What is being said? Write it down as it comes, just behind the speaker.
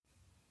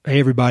Hey,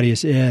 everybody,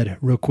 it's Ed.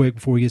 Real quick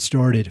before we get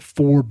started,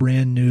 4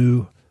 brand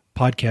new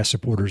podcast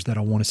supporters that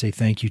I want to say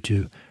thank you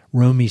to.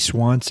 Romy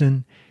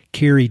Swanson,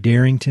 Carrie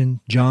Darrington,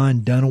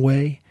 John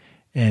Dunaway,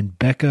 and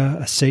Becca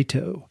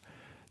Aceto.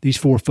 These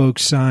 4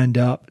 folks signed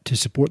up to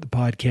support the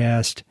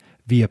podcast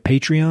via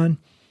Patreon.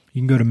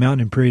 You can go to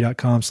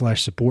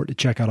mountainandprairie.com/support to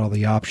check out all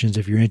the options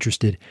if you're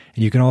interested.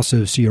 And you can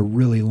also see a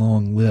really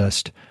long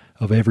list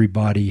of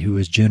everybody who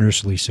has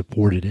generously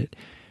supported it.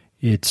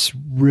 It's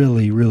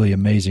really, really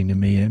amazing to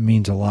me. It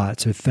means a lot.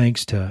 So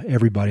thanks to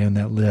everybody on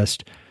that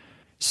list.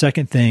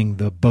 Second thing,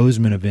 the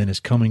Bozeman event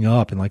is coming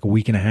up in like a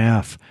week and a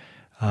half.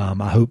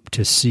 I hope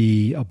to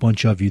see a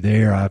bunch of you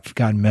there. I've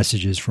gotten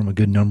messages from a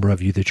good number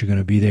of you that you're going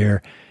to be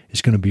there.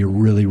 It's going to be a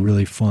really,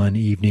 really fun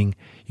evening.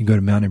 You can go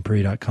to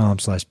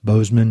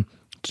mountainandprairie.com/Bozeman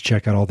to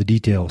check out all the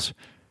details.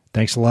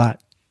 Thanks a lot.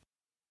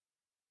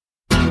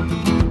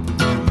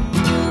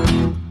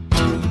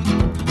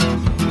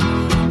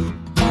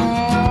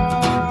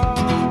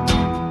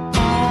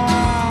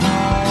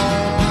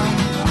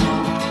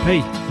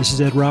 Hey, this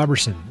is Ed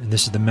Robertson, and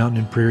this is the Mountain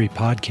and Prairie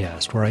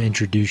Podcast, where I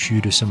introduce you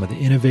to some of the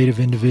innovative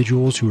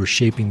individuals who are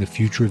shaping the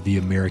future of the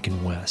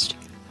American West.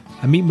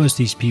 I meet most of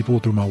these people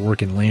through my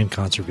work in land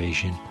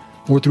conservation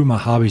or through my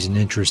hobbies and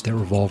interests that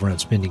revolve around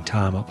spending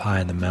time up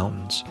high in the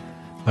mountains.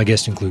 My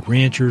guests include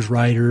ranchers,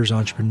 writers,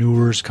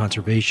 entrepreneurs,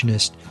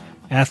 conservationists,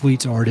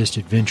 athletes, artists,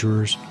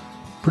 adventurers,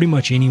 pretty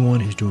much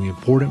anyone who's doing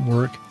important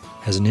work,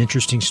 has an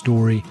interesting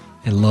story,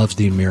 and loves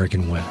the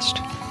American West.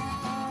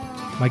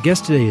 My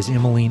guest today is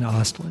Emilene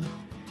Ostlind.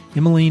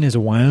 Emilene is a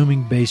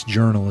Wyoming-based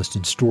journalist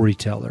and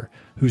storyteller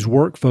whose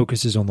work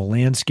focuses on the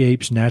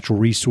landscapes, natural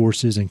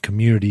resources, and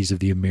communities of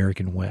the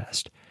American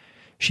West.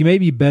 She may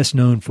be best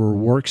known for her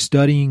work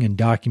studying and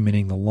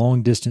documenting the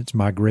long-distance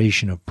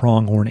migration of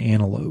pronghorn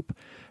antelope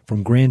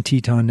from Grand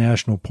Teton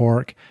National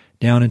Park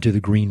down into the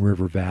Green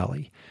River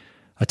Valley,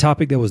 a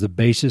topic that was the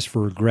basis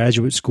for her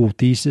graduate school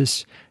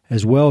thesis,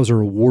 as well as her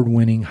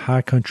award-winning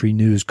High Country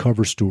News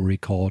cover story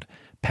called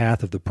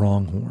Path of the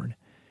Pronghorn.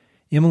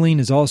 Emilene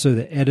is also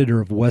the editor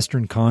of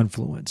Western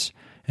Confluence,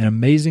 an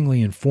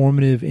amazingly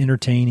informative,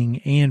 entertaining,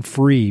 and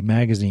free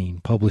magazine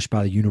published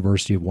by the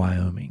University of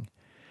Wyoming.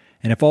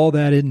 And if all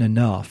that isn't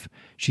enough,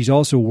 she's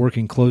also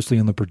working closely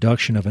on the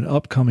production of an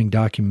upcoming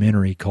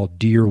documentary called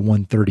Deer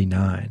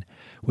 139,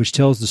 which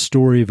tells the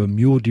story of a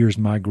mule deer's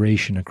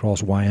migration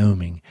across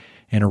Wyoming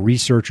and a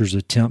researcher's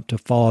attempt to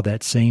follow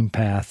that same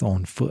path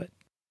on foot.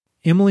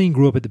 Emilene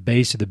grew up at the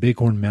base of the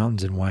Bighorn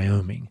Mountains in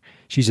Wyoming.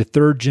 She's a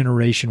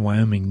third-generation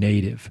Wyoming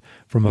native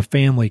from a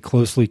family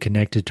closely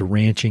connected to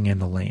ranching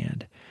and the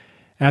land.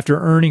 After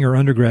earning her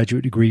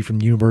undergraduate degree from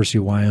the University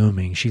of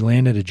Wyoming, she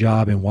landed a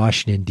job in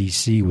Washington,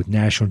 D.C. with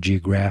National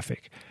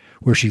Geographic,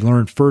 where she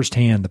learned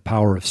firsthand the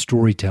power of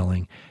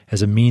storytelling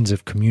as a means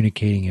of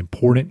communicating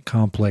important,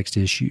 complex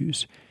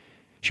issues.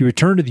 She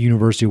returned to the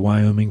University of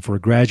Wyoming for a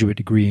graduate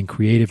degree in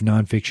creative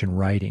nonfiction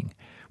writing,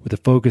 with a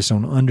focus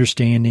on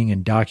understanding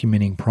and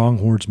documenting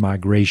pronghorns'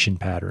 migration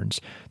patterns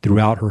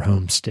throughout her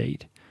home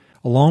state.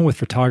 Along with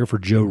photographer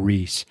Joe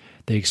Reese,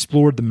 they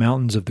explored the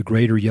mountains of the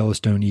greater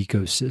Yellowstone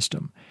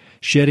ecosystem,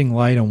 shedding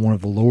light on one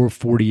of the lower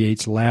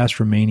 48's last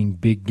remaining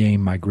big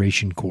game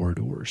migration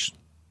corridors.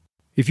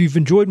 If you've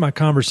enjoyed my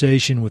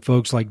conversation with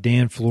folks like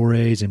Dan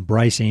Flores and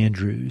Bryce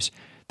Andrews,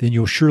 then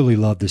you'll surely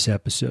love this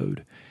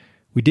episode.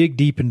 We dig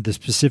deep into the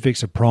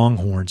specifics of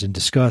pronghorns and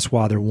discuss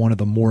why they're one of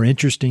the more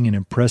interesting and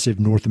impressive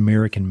North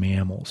American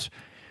mammals.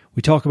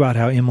 We talk about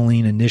how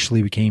Emilene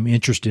initially became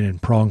interested in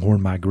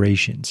pronghorn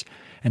migrations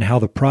and how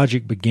the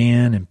project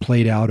began and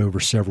played out over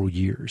several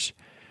years.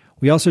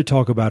 We also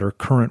talk about her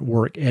current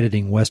work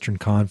editing Western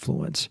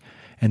Confluence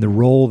and the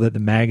role that the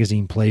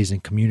magazine plays in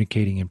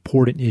communicating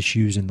important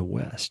issues in the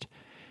West.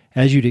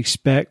 As you'd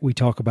expect, we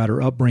talk about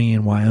her upbringing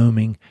in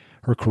Wyoming,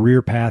 her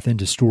career path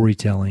into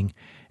storytelling,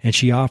 and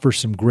she offers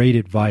some great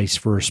advice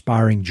for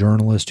aspiring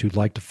journalists who'd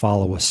like to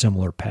follow a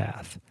similar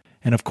path.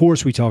 And of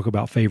course, we talk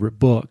about favorite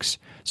books,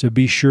 so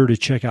be sure to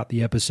check out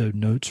the episode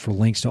notes for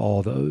links to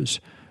all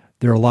those.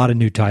 There are a lot of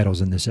new titles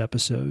in this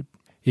episode.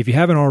 If you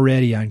haven't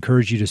already, I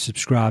encourage you to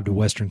subscribe to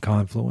Western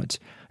Confluence.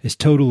 It's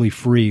totally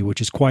free,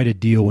 which is quite a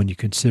deal when you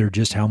consider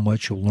just how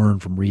much you'll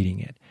learn from reading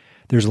it.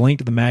 There's a link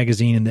to the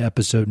magazine in the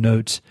episode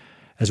notes,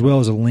 as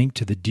well as a link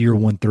to the Deer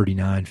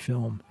 139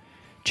 film.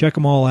 Check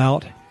them all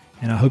out,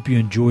 and I hope you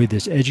enjoy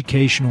this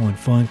educational and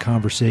fun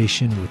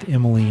conversation with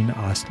Emilene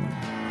Ostlind.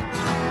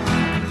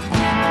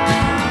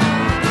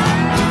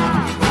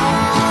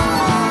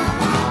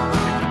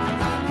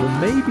 Well,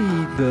 maybe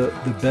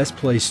the best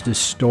place to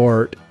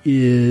start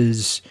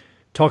is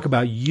talk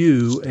about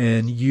you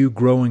and you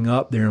growing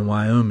up there in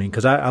Wyoming,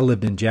 because I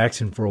lived in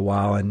Jackson for a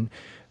while, and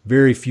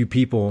very few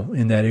people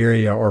in that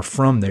area are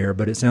from there,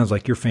 but it sounds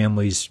like your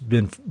family's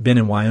been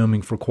in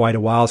Wyoming for quite a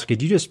while. So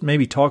could you just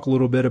maybe talk a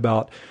little bit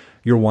about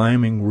your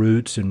Wyoming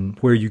roots and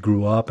where you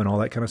grew up and all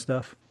that kind of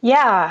stuff?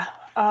 Yeah.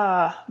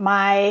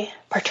 My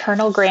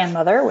paternal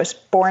grandmother was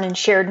born in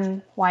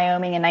Sheridan,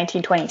 Wyoming in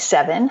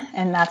 1927,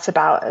 and that's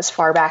about as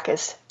far back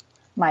as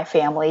my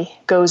family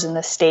goes in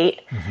the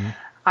state. Mm-hmm.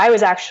 I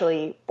was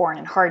actually born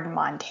in Hardin,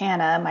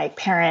 Montana. My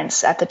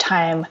parents at the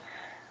time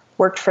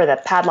worked for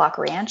the Padlock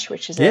Ranch,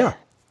 which is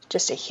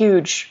just a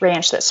huge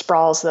ranch that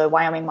sprawls the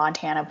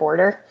Wyoming-Montana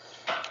border.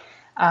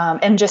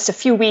 And just a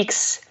few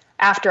weeks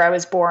after I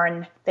was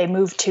born, they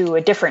moved to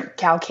a different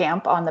cow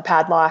camp on the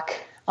Padlock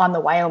on the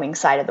Wyoming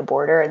side of the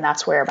border. And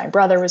that's where my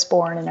brother was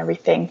born and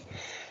everything.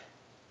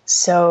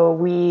 So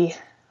we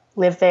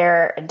lived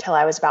there until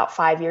I was about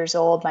 5 years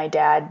old. My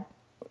dad,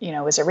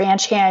 was a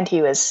ranch hand.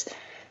 He was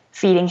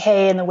feeding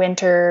hay in the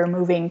winter,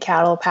 moving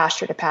cattle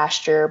pasture to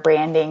pasture,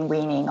 branding,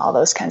 weaning, all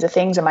those kinds of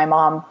things. And my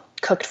mom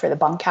cooked for the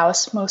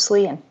bunkhouse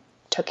mostly and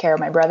took care of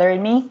my brother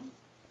and me.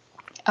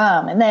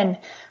 And then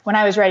when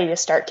I was ready to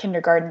start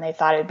kindergarten, they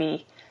thought it'd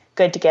be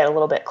good to get a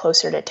little bit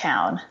closer to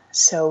town.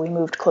 So we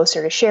moved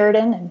closer to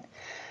Sheridan and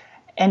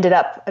ended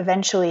up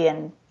eventually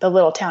in the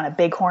little town of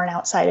Bighorn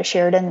outside of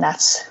Sheridan.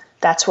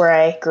 That's where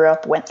I grew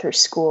up, went through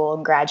school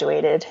and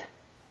graduated.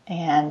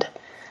 And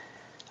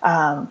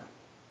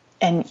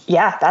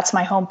that's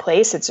my home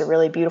place. It's a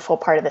really beautiful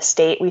part of the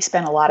state. We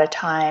spent a lot of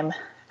time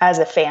as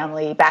a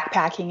family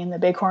backpacking in the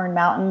Bighorn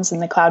Mountains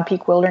and the Cloud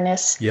Peak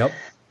Wilderness. Yep.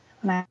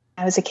 When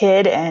I was a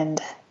kid, and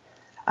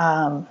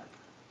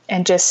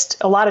just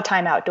a lot of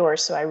time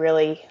outdoors. So I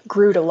really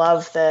grew to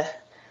love the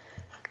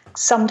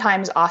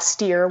sometimes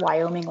austere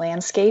Wyoming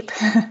landscape.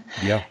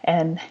 Yeah.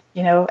 And,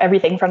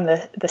 everything from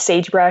the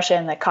sagebrush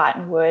and the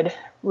cottonwood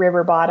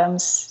river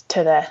bottoms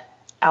to the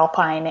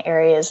alpine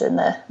areas in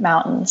the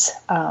mountains.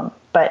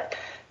 But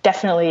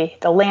definitely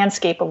the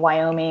landscape of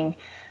Wyoming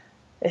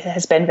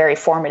has been very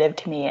formative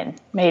to me and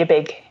made a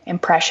big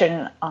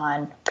impression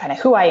on kind of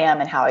who I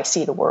am and how I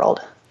see the world.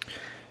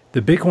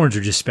 The bighorns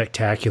are just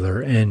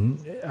spectacular,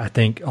 and I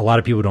think a lot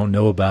of people don't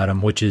know about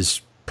them, which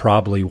is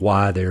probably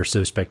why they're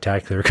so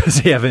spectacular,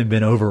 because they haven't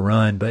been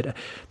overrun. But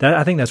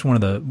I think that's one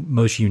of the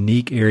most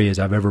unique areas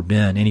I've ever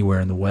been anywhere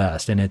in the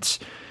West, and it's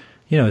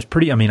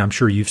pretty. I mean, I'm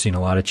sure you've seen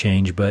a lot of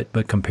change, but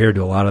compared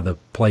to a lot of the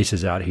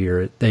places out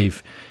here,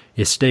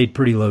 it's stayed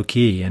pretty low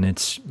key, and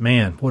it's,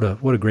 man, what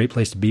a great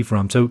place to be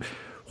from. So,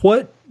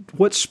 what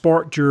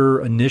sparked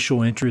your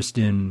initial interest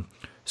in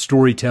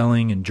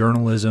storytelling and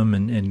journalism,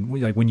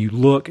 and like when you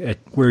look at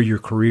where your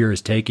career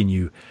has taken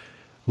you,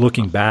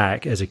 looking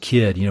back as a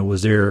kid,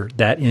 was there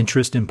that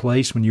interest in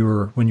place when you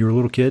were a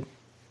little kid?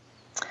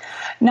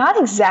 Not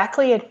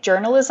exactly at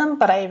journalism,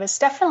 but I was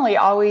definitely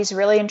always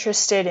really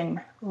interested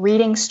in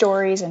reading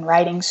stories and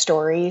writing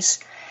stories.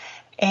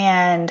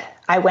 And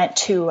I went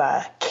to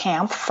a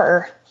camp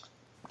for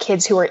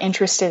kids who were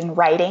interested in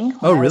writing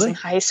when I was in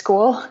high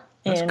school.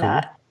 That's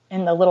cool.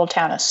 In the little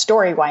town of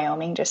Story,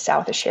 Wyoming, just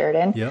south of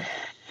Sheridan. Yep.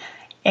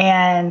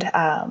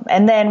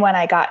 And then when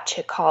I got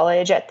to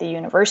college at the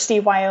University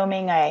of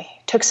Wyoming, I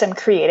took some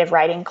creative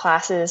writing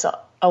classes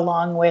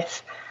along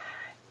with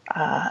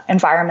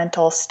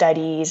environmental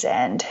studies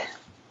and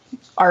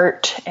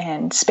art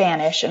and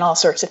Spanish and all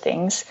sorts of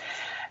things.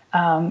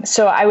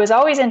 So I was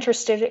always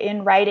interested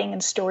in writing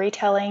and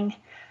storytelling.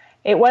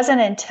 It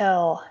wasn't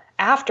until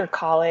after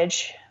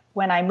college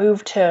when I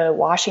moved to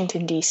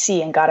Washington,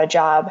 D.C. and got a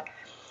job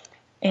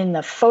in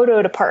the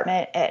photo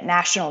department at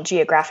National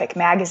Geographic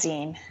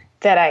magazine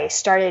that I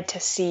started to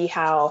see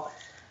how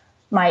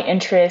my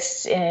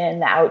interests in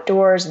the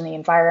outdoors and the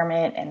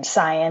environment and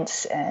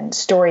science and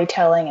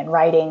storytelling and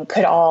writing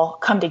could all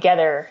come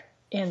together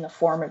in the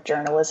form of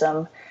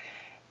journalism.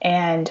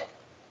 And,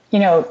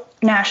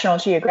 National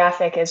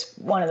Geographic is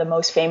one of the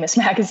most famous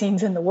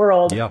magazines in the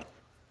world. Yeah.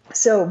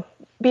 So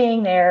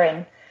being there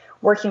and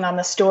working on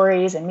the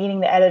stories and meeting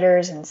the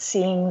editors and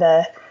seeing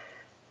the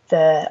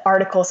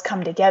articles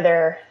come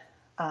together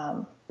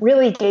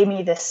really gave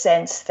me this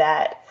sense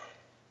that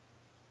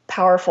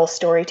powerful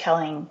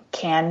storytelling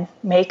can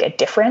make a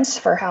difference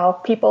for how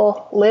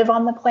people live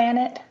on the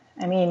planet.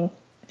 I mean,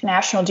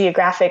 National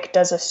Geographic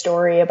does a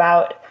story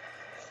about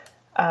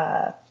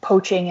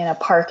poaching in a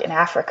park in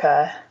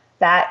Africa.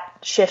 That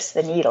shifts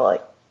the needle.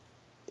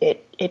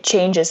 It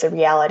changes the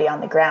reality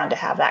on the ground to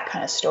have that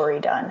kind of story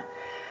done.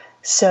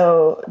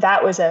 So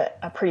that was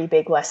a pretty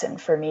big lesson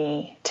for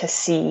me to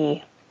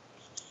see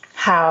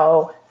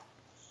how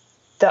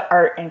the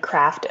art and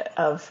craft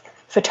of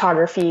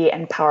photography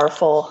and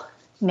powerful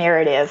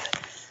narrative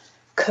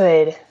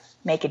could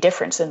make a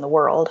difference in the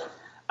world.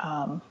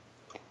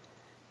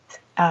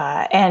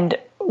 And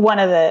one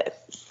of the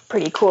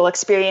pretty cool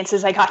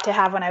experiences I got to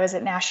have when I was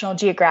at National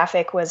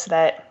Geographic was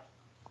that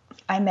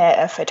I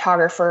met a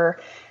photographer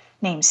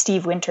named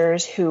Steve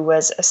Winters, who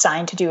was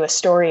assigned to do a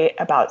story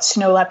about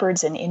snow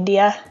leopards in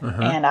India.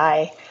 Uh-huh. And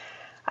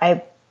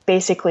I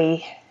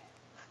basically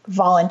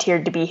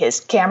volunteered to be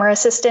his camera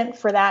assistant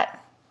for that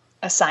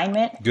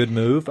assignment. Good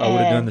move. I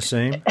would have done the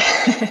same.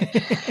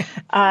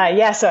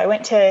 So I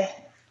went to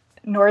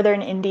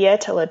northern India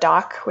to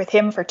Ladakh with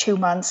him for 2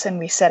 months, and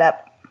we set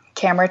up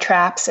camera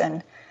traps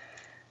and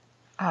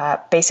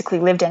basically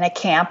lived in a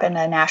camp in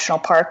a national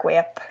park way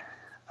up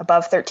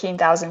above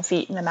 13,000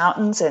 feet in the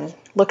mountains and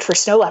looked for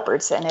snow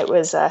leopards. And it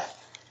was a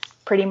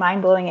pretty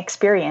mind-blowing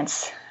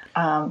experience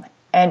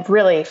and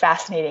really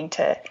fascinating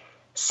to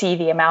see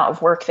the amount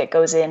of work that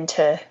goes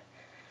into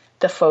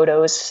the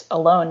photos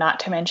alone,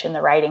 not to mention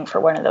the writing for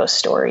one of those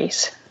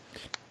stories.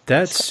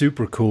 That's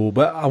super cool.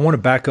 But I want to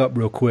back up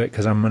real quick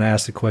because I'm going to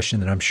ask the question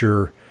that I'm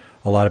sure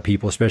a lot of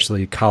people,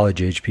 especially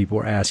college age people,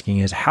 are asking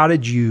is, how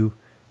did you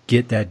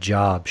get that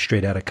job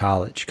straight out of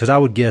college? Because I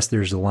would guess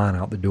there's a line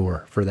out the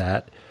door for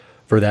that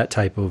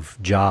type of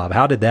job.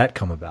 How did that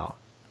come about?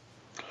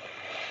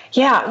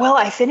 Yeah, well,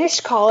 I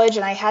finished college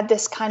and I had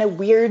this kind of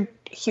weird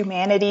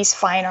humanities,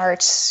 fine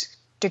arts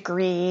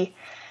degree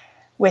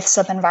with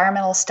some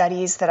environmental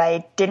studies that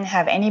I didn't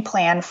have any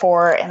plan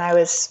for. And I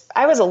was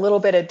a little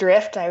bit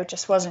adrift. I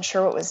just wasn't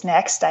sure what was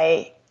next.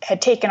 I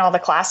had taken all the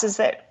classes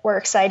that were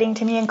exciting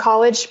to me in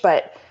college,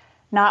 but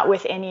not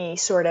with any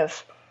sort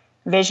of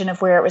vision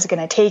of where it was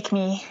going to take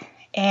me.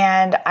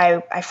 And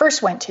I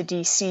first went to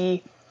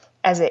DC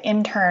as an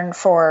intern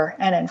for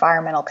an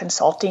environmental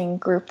consulting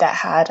group that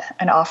had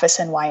an office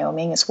in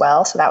Wyoming as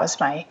well. So that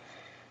was my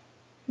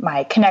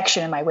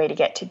connection and my way to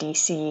get to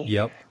DC.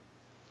 Yep.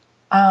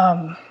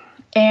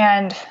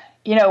 And,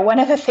 one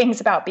of the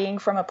things about being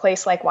from a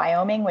place like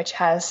Wyoming, which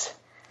has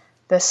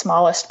the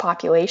smallest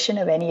population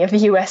of any of the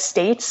U.S.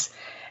 states,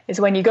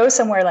 is when you go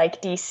somewhere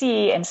like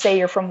DC and say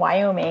you're from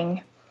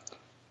Wyoming,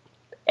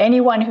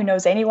 anyone who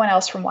knows anyone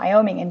else from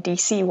Wyoming in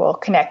DC will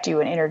connect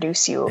you and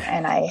introduce you.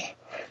 And I,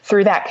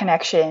 through that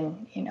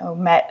connection,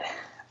 met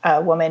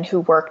a woman who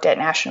worked at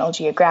National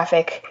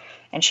Geographic,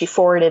 and she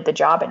forwarded the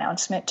job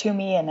announcement to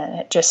me. And then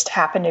it just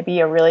happened to be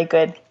a really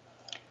good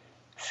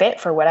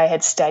fit for what I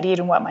had studied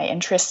and what my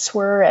interests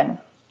were. And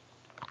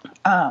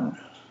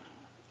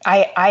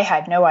I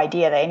had no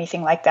idea that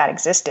anything like that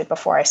existed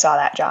before I saw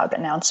that job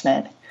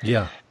announcement.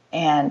 Yeah.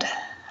 And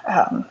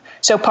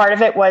so part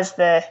of it was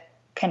the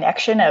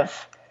connection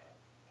of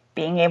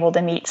being able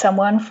to meet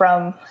someone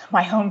from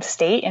my home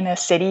state in a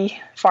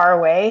city far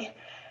away.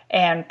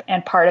 And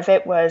part of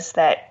it was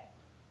that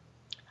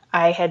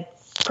I had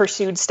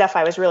pursued stuff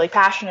I was really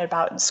passionate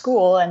about in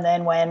school. And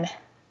then when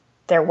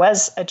there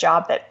was a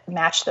job that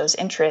matched those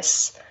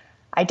interests,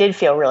 I did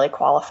feel really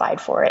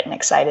qualified for it and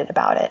excited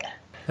about it.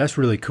 That's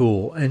really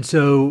cool. And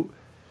so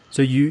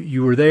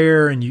you were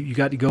there and you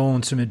got to go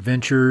on some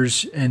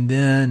adventures. And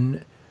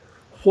then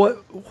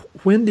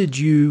when did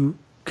you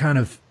kind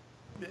of,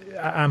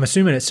 I'm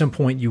assuming at some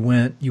point you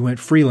went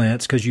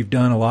freelance because you've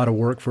done a lot of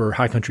work for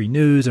High Country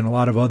News and a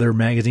lot of other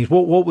magazines.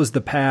 What was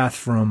the path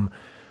from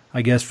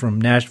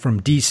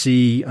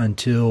DC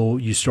until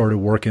you started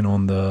working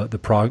on the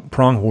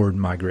pronghorn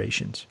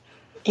migrations?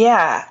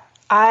 Yeah,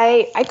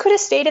 I could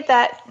have stayed at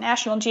that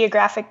National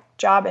Geographic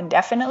job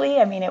indefinitely.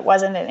 I mean, it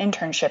wasn't an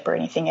internship or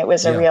anything. It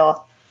was a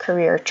real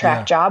career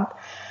track job.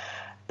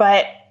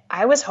 But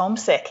I was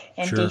homesick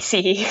in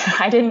DC.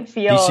 I didn't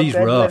feel DC's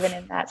good rough. living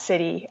in that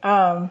city.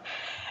 I'm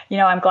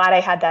glad I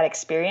had that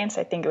experience.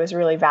 I think it was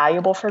really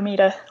valuable for me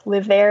to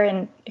live there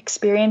and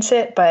experience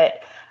it.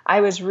 But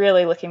I was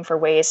really looking for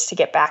ways to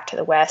get back to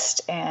the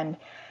West. And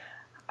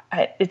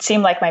it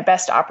seemed like my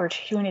best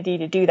opportunity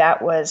to do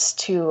that was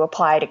to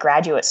apply to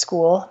graduate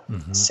school.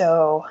 Mm-hmm.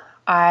 So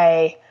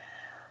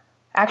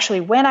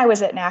when I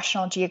was at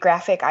National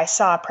Geographic, I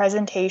saw a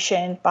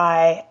presentation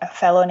by a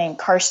fellow named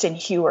Karsten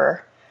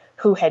Hewer,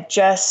 who had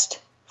just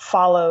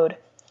followed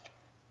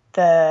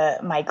the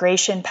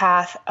migration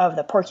path of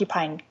the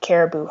porcupine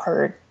caribou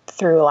herd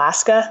through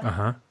Alaska.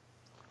 Uh-huh.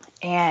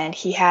 And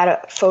he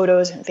had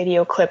photos and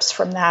video clips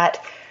from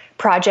that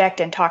project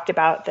and talked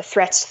about the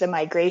threats to the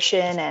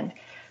migration and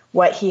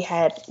what he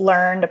had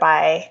learned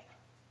by,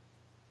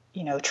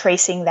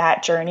 tracing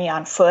that journey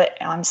on foot,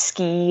 on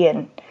ski,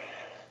 and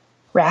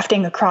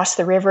rafting across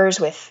the rivers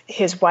with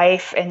his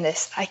wife. And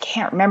this, I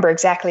can't remember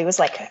exactly, it was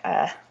like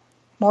a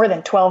more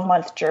than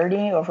 12-month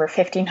journey over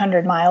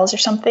 1,500 miles or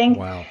something.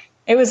 Wow.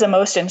 It was the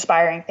most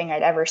inspiring thing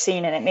I'd ever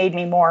seen, and it made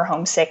me more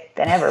homesick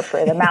than ever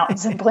for the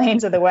mountains and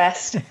plains of the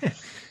West.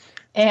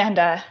 And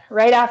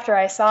right after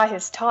I saw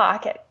his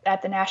talk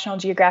at the National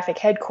Geographic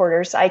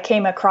headquarters, I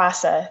came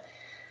across a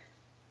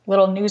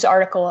little news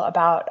article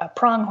about a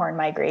pronghorn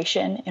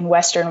migration in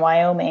western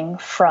Wyoming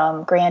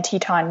from Grand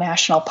Teton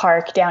National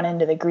Park down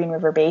into the Green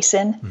River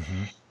Basin.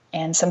 Mm-hmm.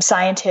 And some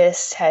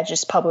scientists had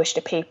just published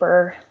a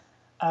paper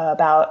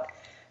about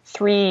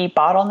 3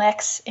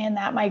 bottlenecks in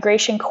that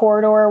migration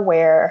corridor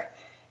where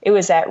it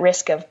was at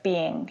risk of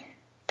being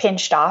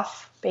pinched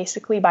off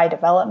basically by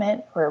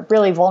development, or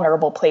really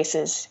vulnerable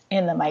places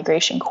in the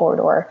migration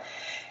corridor.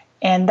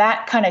 And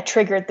that kind of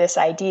triggered this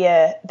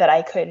idea that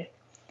I could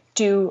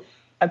do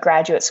a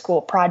graduate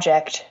school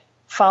project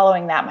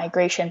following that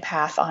migration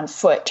path on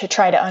foot to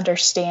try to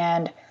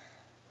understand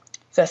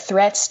the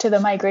threats to the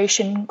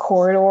migration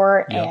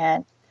corridor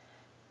and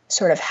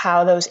sort of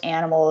how those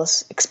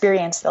animals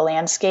experience the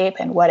landscape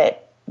and what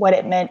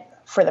it meant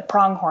for the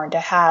pronghorn to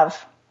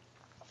have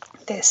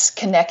this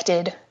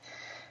connected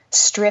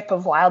strip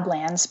of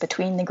wildlands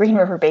between the Green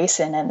River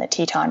Basin and the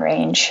Teton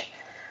Range.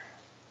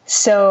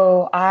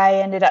 So I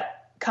ended up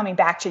coming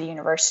back to the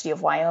University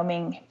of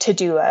Wyoming to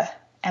do a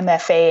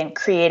MFA in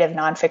creative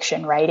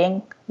nonfiction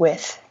writing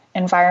with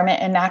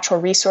environment and natural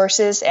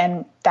resources.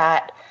 And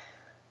that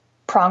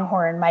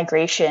pronghorn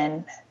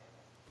migration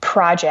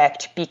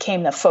project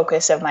became the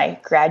focus of my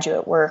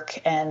graduate work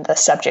and the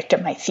subject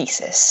of my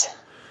thesis.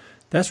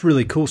 That's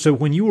really cool. So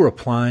when you were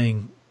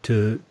applying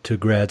to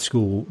grad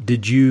school,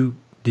 did you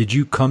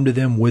come to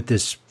them with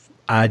this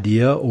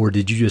idea, or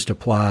did you just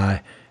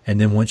apply and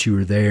then once you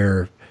were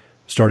there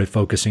started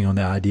focusing on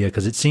the idea?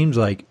 Because it seems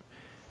like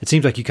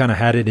you kind of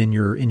had it in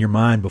your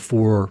mind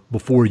before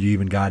you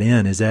even got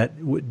in. Is that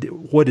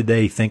what did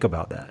they think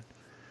about that?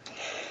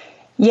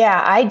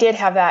 Yeah, I did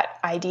have that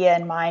idea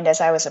in mind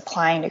as I was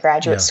applying to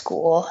graduate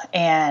school,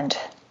 and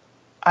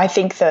I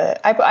think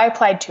I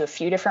applied to a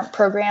few different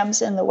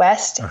programs in the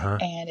West,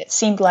 and it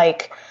seemed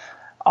like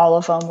all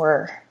of them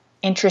were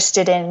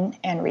interested in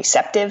and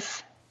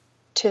receptive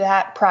to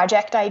that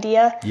project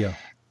idea. Yeah.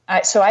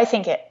 So I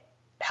think it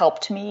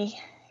helped me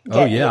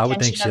get the I would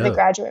think attention so. of the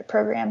graduate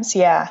programs.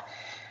 Yeah.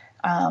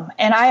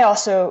 And I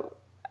also,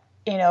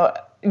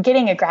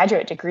 getting a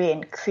graduate degree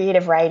in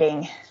creative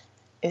writing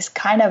is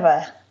kind of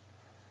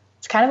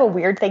a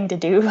weird thing to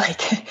do.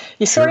 Like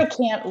you sort of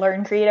can't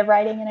learn creative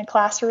writing in a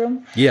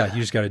classroom. Yeah.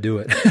 You just got to do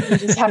it. You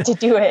just have to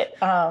do it.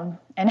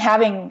 And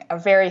having a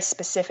very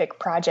specific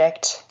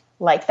project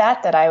like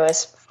that I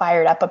was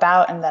fired up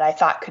about and that I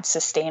thought could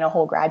sustain a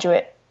whole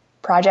graduate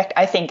project,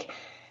 I think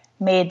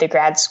made the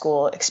grad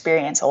school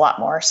experience a lot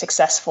more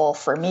successful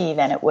for me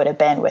than it would have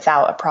been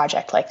without a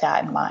project like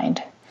that in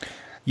mind.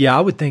 Yeah,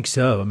 I would think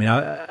so. I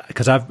mean,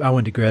 because I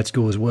went to grad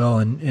school as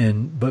well,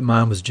 but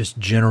mine was just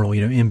general,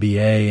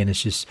 MBA, and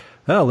it's just,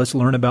 let's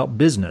learn about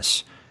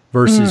business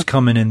versus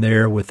coming in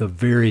there with a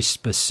very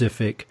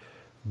specific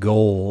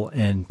goal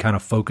and kind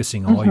of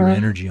focusing all your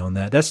energy on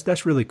that.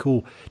 That's really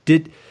cool.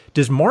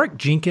 Does Mark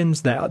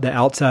Jenkins, the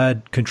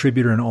outside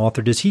contributor and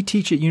author, does he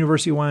teach at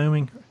University of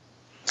Wyoming?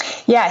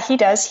 Yeah, he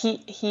does.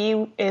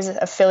 He is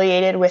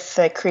affiliated with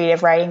the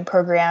creative writing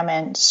program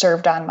and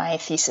served on my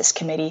thesis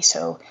committee.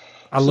 So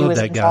I love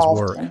that guy's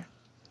work. In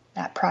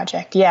that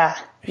project. Yeah.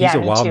 He's a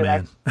me wild too.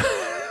 man.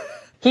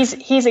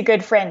 He's a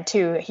good friend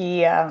too.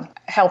 He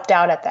helped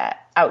out at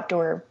that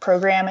outdoor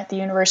program at the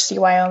University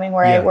of Wyoming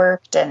where I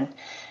worked. And,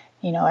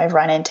 I've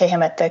run into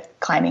him at the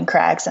climbing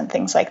crags and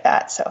things like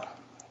that. So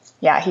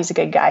yeah, he's a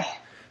good guy.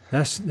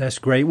 That's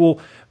great. Well,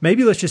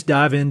 maybe let's just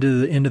dive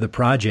into the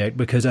project,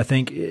 because I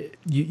think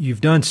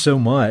you've done so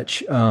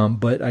much.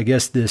 But I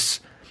guess the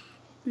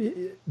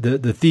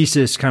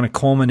thesis kind of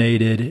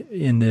culminated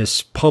in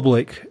this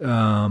public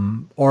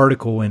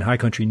article in High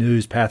Country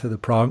News, Path of the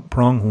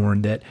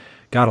Pronghorn, that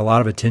got a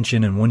lot of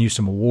attention and won you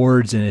some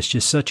awards. And it's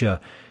just such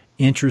a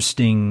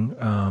interesting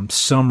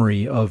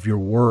summary of your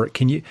work.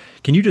 Can you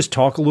just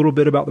talk a little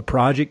bit about the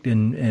project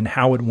and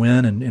how it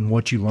went and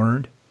what you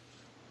learned?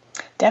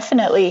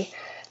 Definitely.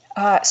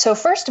 So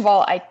first of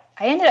all, I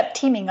ended up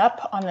teaming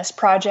up on this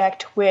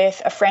project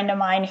with a friend of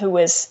mine who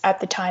was at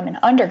the time an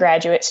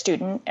undergraduate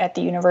student at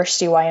the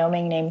University of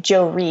Wyoming named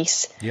Joe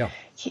Reese. Yeah.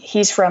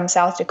 He's from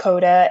South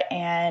Dakota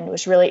and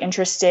was really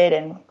interested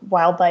in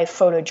wildlife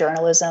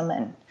photojournalism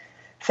and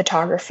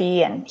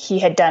photography. And he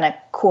had done a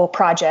cool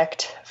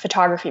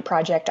photography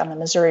project on the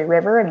Missouri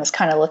River, and was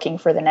kind of looking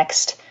for the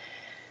next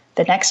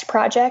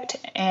project.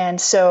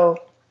 And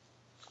so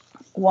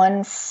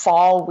one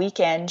fall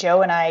weekend,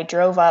 Joe and I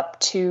drove up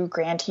to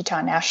Grand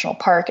Teton National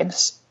Park and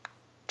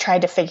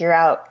tried to figure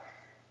out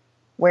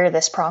where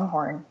this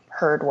pronghorn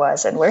herd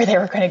was and where they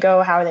were going to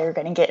go, how they were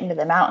going to get into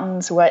the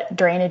mountains, what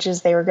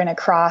drainages they were going to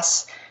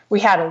cross. We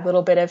had a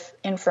little bit of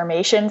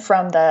information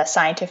from the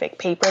scientific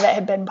paper that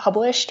had been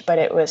published, but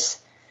it was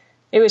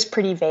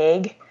pretty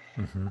vague.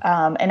 Mm-hmm.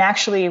 And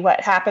actually what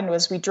happened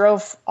was we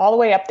drove all the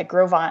way up the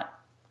Gros Ventre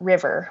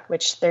River,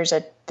 which there's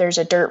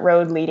a dirt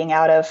road leading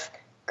out of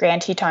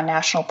Grand Teton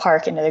National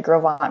Park into the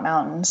Gros Ventre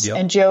Mountains. Yep.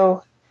 And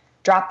Joe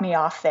dropped me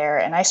off there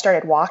and I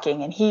started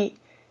walking, and he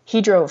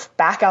drove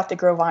back out the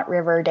Gros Ventre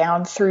River,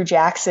 down through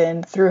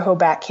Jackson, through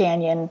Hoback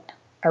Canyon,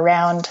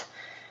 around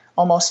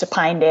almost to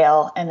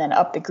Pinedale, and then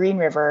up the Green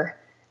River.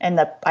 And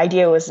the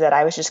idea was that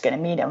I was just going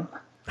to meet him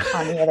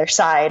on the other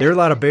side. There are a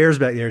lot of bears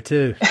back there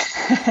too.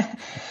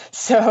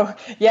 So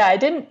yeah,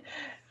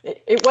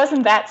 it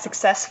wasn't that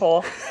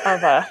successful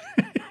of a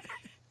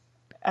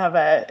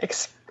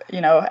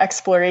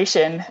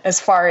exploration as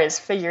far as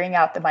figuring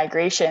out the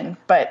migration.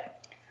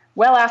 But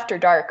well after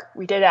dark,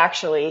 we did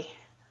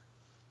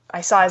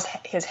I saw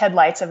his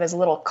headlights of his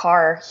little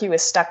car. He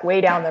was stuck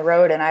way down the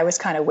road, and I was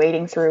kind of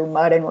wading through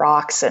mud and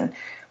rocks, and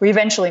we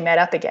eventually met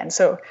up again.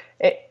 So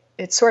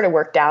it sort of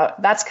worked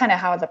out. That's kind of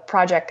how the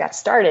project got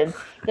started.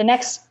 The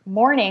next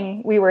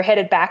morning, we were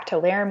headed back to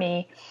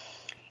Laramie,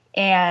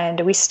 and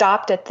we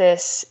stopped at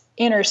this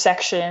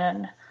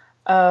intersection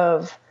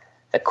of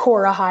the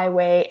Cora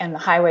Highway and the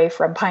highway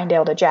from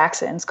Pinedale to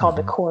Jackson. It's called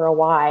the Cora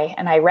Y,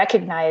 and I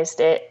recognized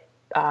it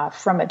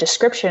from a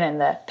description in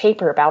the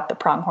paper about the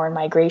pronghorn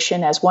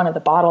migration as one of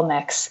the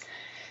bottlenecks.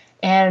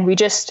 And we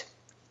just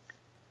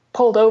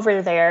pulled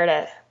over there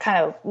to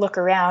kind of look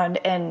around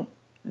and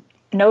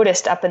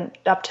noticed up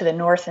to the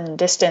north in the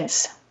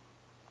distance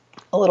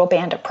a little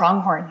band of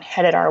pronghorn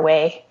headed our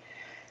way.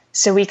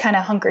 So we kind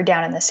of hunkered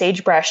down in the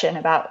sagebrush, and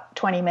about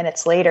 20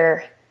 minutes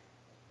later,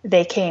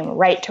 they came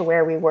right to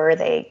where we were.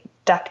 They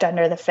ducked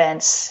under the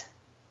fence,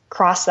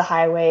 crossed the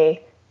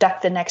highway,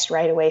 ducked the next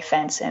right-of-way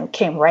fence, and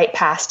came right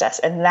past us.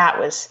 And that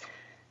was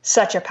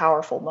such a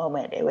powerful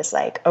moment. It was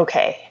like,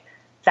 okay,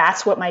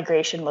 that's what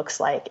migration looks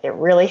like. It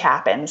really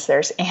happens.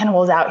 There's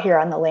animals out here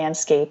on the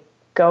landscape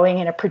going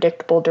in a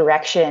predictable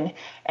direction,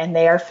 and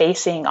they are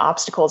facing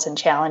obstacles and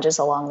challenges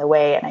along the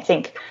way. And I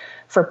think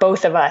for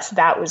both of us,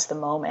 that was the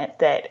moment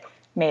that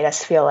made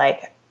us feel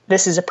like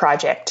this is a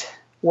project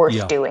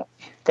worth doing.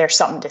 There's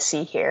something to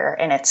see here,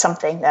 and it's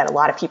something that a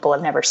lot of people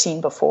have never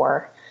seen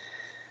before.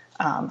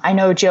 I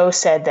know Joe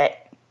said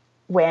that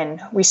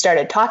when we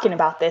started talking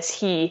about this,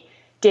 he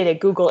did a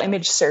Google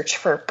image search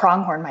for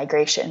pronghorn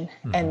migration,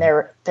 and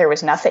there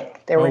was nothing.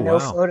 There were no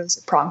photos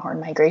of pronghorn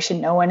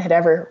migration. No one had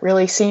ever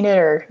really seen it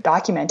or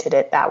documented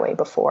it that way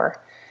before.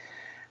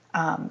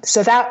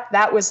 So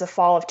that was the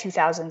fall of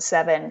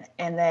 2007.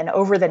 And then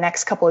over the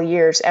next couple of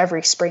years,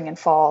 every spring and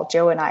fall,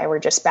 Joe and I were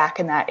just back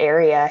in that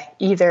area.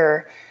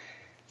 Either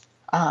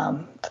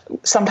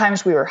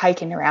sometimes we were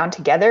hiking around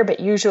together, but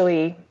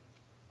usually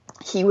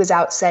he was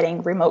out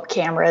setting remote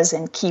cameras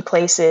in key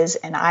places,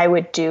 and I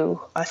would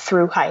do a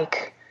through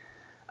hike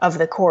of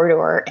the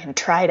corridor and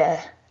try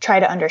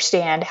to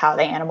understand how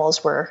the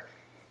animals were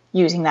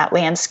using that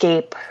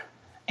landscape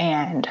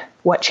and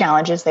what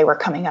challenges they were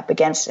coming up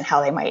against and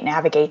how they might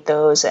navigate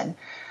those. And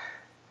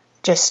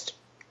just,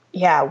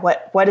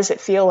 what does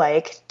it feel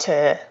like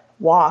to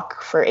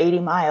walk for 80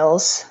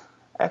 miles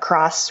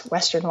across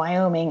western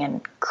Wyoming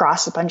and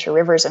cross a bunch of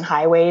rivers and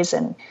highways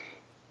and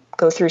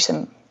go through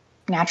some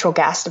natural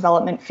gas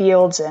development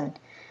fields and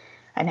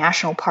a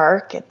national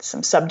park and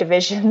some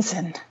subdivisions,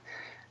 and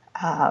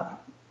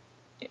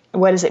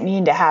what does it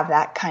mean to have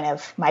that kind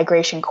of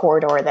migration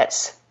corridor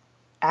that's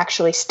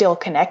actually still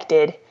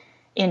connected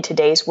in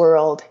today's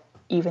world,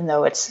 even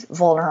though it's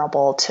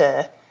vulnerable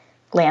to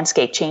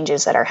landscape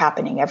changes that are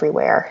happening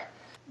everywhere.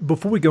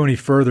 Before we go any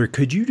further,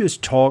 could you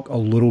just talk a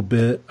little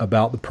bit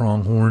about the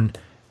pronghorn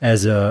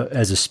as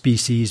a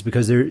species?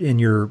 Because there, in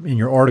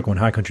your article in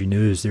High Country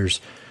News,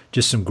 there's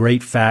just some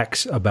great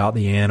facts about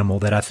the animal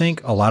that I think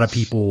a lot of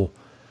people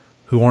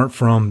who aren't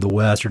from the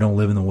West or don't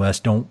live in the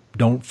West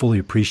don't fully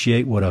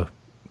appreciate what a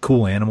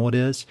cool animal it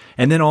is.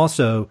 And then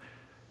also,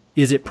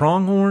 is it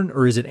pronghorn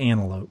or is it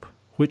antelope?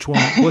 Which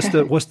one? What's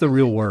the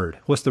real word?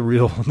 What's the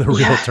real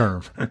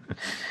term?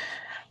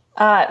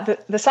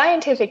 The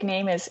scientific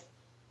name is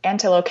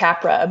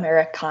Antilocapra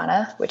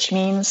americana, which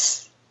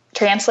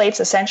translates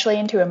essentially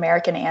into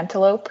American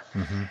antelope.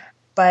 Mm-hmm.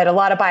 But a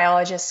lot of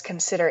biologists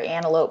consider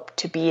antelope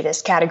to be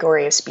this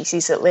category of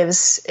species that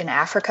lives in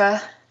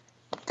Africa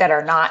that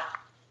are not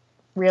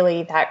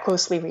really that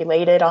closely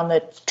related on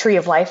the tree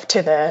of life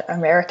to the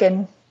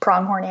American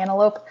pronghorn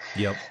antelope.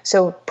 Yep.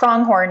 So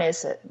pronghorn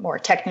is a more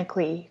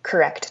technically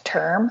correct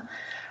term.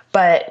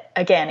 But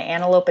again,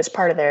 antelope is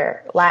part of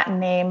their Latin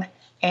name,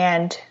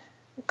 and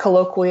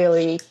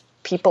colloquially,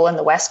 people in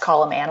the West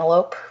call them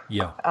antelope.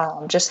 Yeah.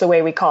 Just the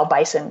way we call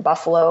bison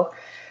buffalo.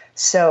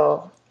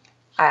 So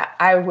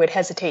I would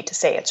hesitate to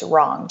say it's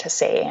wrong to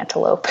say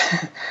antelope.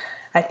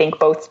 I think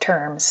both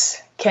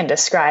terms can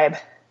describe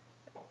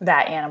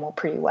that animal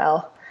pretty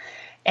well.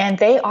 And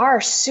they are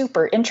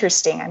super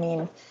interesting. I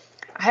mean,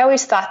 I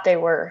always thought they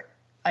were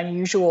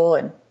unusual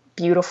and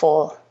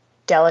beautiful,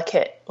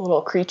 delicate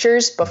little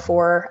creatures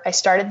before I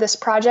started this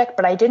project,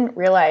 but I didn't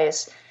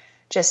realize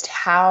just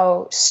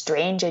how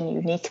strange and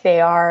unique they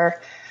are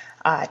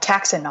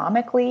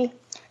taxonomically.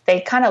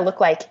 They kind of look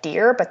like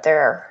deer, but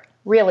they're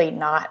really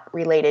not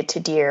related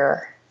to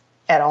deer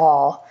at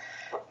all.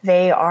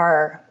 They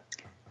are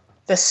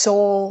the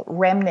sole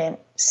remnant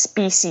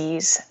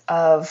species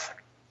of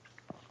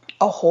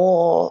a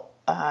whole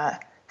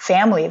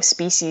family of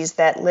species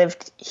that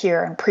lived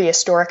here in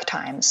prehistoric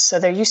times. So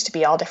there used to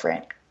be all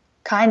different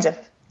kinds of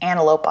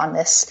antelope on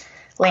this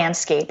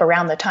landscape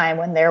around the time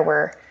when there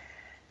were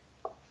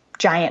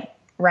giant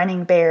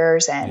running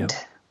bears and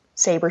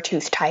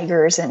saber-toothed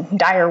tigers and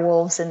dire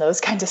wolves and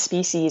those kinds of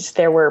species.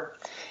 There were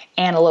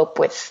antelope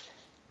with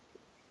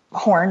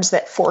horns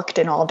that forked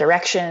in all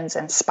directions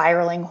and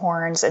spiraling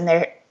horns, and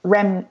their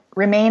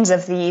remains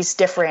of these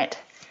different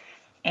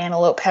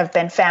antelope have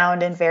been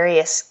found in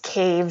various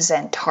caves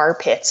and tar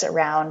pits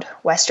around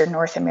Western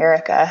North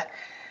America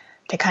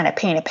to kind of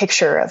paint a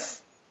picture of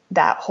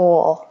that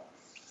whole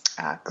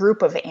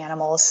group of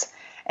animals.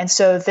 And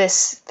so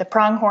the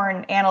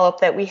pronghorn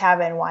antelope that we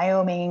have in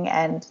Wyoming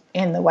and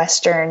in the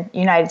Western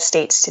United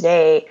States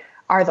today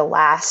are the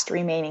last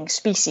remaining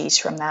species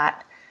from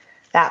that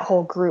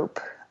whole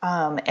group.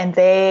 And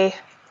they,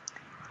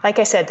 like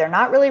I said, they're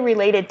not really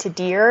related to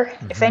deer.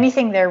 Mm-hmm. If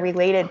anything, they're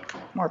related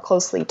more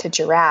closely to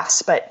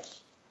giraffes, but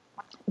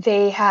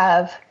they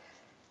have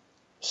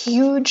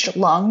huge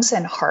lungs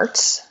and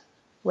hearts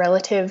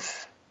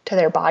relative to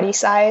their body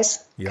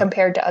size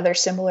compared to other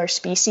similar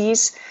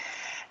species.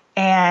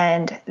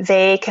 And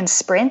they can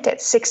sprint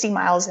at 60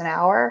 miles an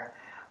hour,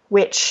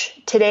 which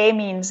today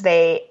means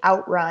they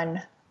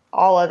outrun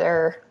all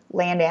other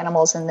land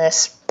animals in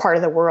this part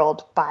of the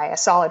world by a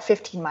solid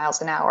 15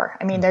 miles an hour.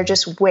 I mean, they're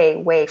just way,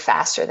 way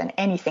faster than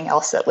anything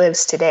else that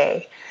lives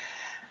today.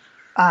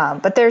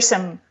 But there's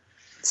some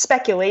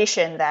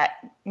speculation that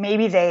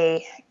maybe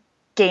they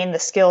gained the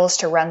skills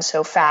to run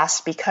so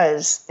fast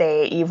because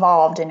they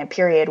evolved in a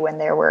period when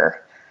there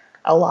were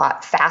a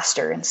lot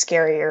faster and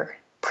scarier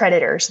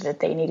predators that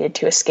they needed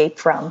to escape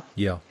from.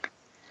 Yeah.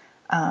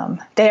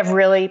 They have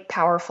really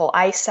powerful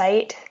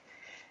eyesight.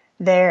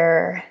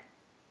 Their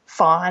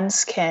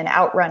fawns can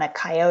outrun a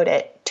coyote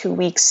at 2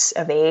 weeks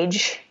of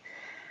age.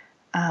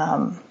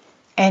 And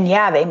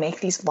yeah, they make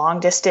these long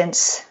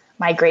distance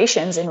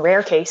migrations in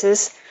rare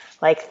cases,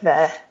 like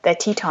the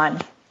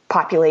Teton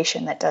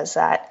population that does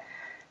that,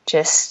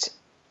 just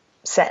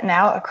setting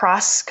out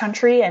across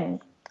country and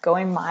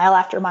going mile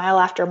after mile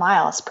after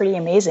mile. It's pretty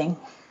amazing.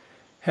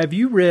 Have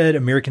you read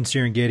American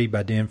Serengeti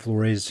by Dan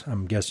Flores?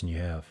 I'm guessing you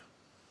have.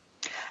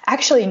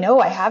 Actually, no,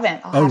 I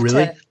haven't. I'll have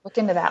really? to look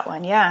into that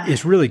one. Yeah.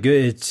 It's really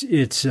good.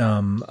 It's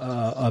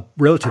a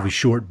relatively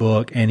short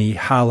book, and he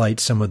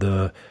highlights some of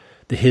the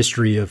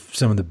history of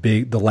some of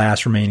the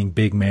last remaining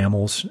big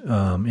mammals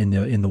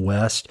in the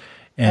West,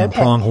 and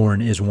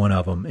pronghorn is one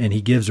of them. And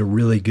he gives a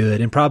really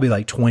good, and probably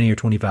like 20 or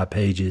 25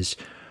 pages,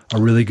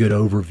 a really good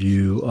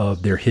overview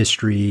of their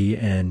history,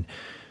 and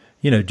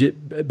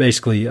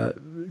basically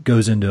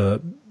goes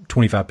into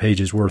 25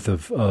 pages worth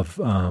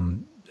of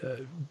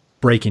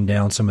breaking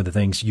down some of the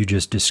things you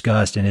just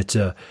discussed. And it's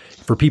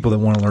for people that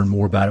want to learn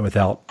more about it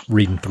without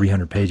reading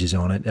 300 pages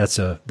on it, that's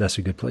a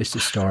good place to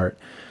start.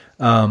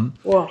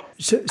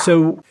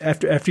 So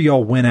after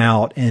y'all went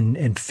out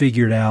and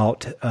figured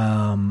out,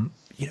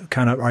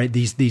 kind of, all right,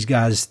 these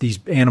guys, these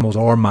animals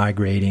are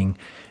migrating,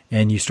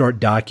 and you start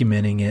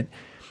documenting it.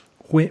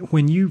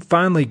 When you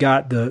finally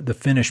got the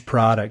finished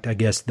product, I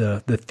guess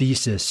the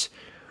thesis,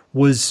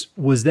 was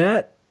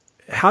that,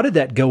 how did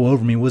that go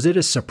over? I mean, was it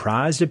a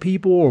surprise to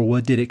people, or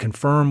did it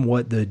confirm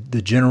what the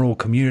general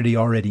community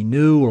already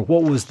knew, or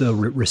what was the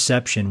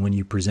reception when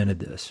you presented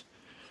this?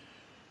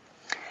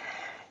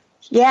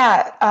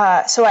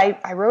 Yeah, so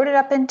I wrote it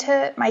up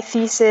into my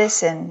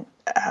thesis and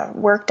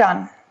worked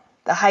on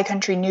the High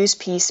Country News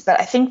piece,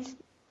 but I think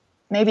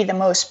maybe the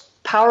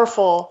most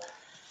powerful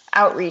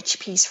outreach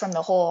piece from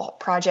the whole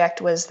project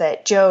was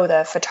that Joe,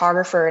 the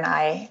photographer, and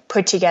I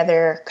put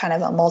together kind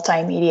of a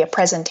multimedia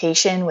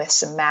presentation with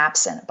some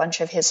maps and a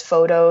bunch of his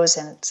photos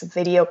and some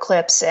video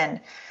clips,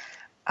 and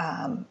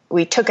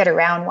we took it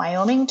around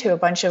Wyoming to a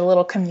bunch of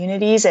little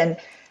communities and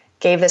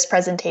gave this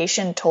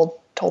presentation, told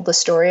the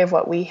story of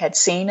what we had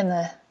seen in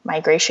the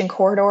migration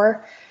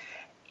corridor,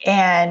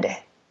 and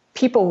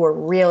people were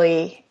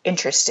really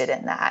interested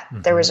in that.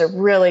 Mm-hmm. There was a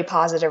really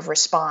positive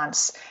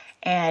response,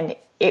 and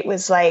it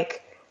was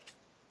like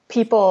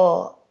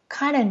people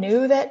kind of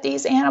knew that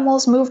these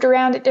animals moved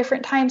around at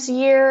different times of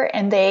year,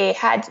 and they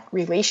had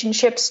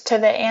relationships to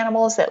the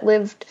animals that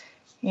lived,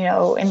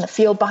 in the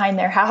field behind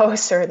their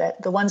house, or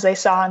the ones they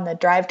saw on the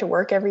drive to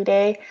work every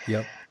day.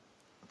 Yep.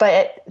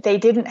 But they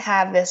didn't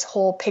have this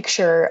whole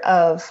picture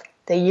of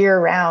the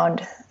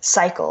year-round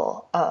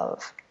cycle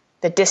of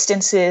the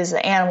distances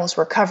the animals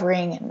were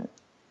covering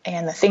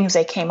and the things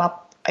they came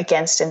up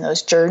against in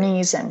those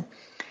journeys and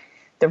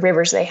the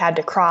rivers they had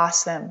to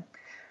cross. And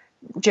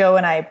Joe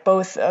and I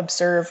both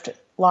observed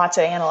lots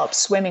of antelope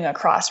swimming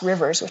across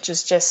rivers, which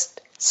is just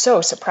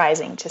so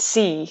surprising to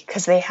see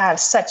because they have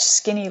such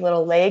skinny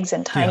little legs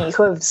and tiny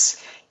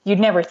hooves. You'd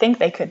never think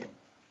they could,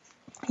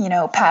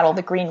 paddle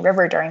the Green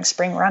River during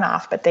spring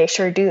runoff, but they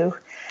sure do.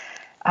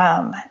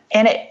 And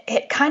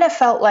it kind of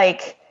felt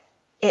like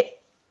it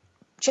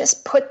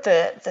just put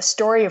the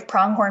story of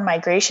pronghorn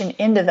migration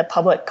into the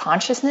public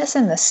consciousness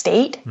in the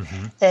state,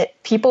 mm-hmm.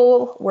 that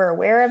people were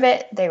aware of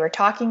it. They were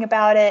talking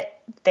about it.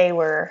 They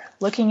were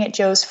looking at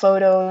Joe's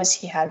photos.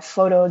 He had a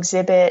photo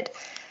exhibit.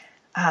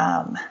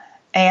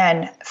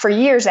 And for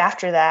years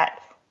after that,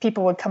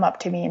 people would come up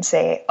to me and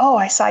say, "Oh,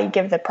 I saw you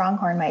give the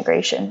pronghorn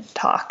migration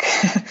talk,"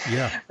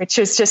 which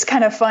was just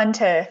kind of fun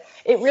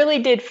it really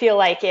did feel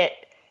like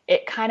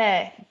it kind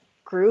of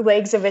grew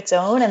legs of its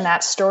own, and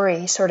that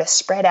story sort of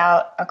spread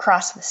out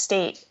across the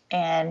state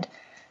and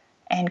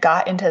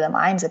got into the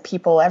minds of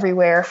people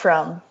everywhere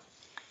from,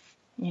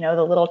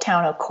 the little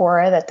town of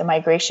Cora that the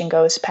migration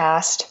goes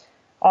past,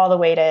 all the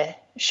way to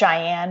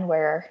Cheyenne,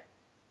 where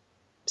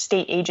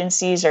state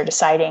agencies are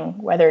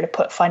deciding whether to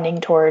put funding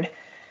toward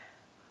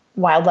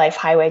wildlife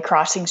highway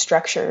crossing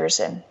structures,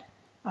 and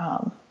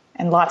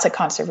lots of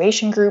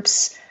conservation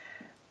groups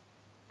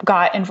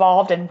got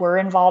involved and were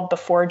involved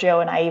before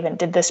Joe and I even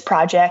did this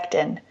project,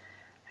 and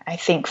I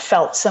think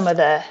felt some of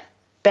the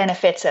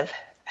benefits of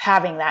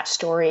having that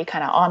story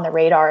kind of on the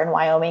radar in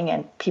Wyoming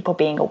and people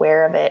being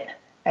aware of it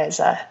as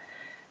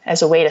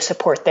a way to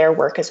support their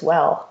work as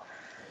well.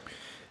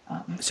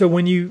 So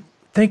when you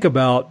think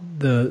about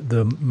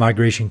the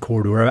migration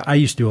corridor, I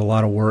used to do a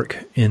lot of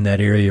work in that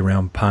area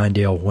around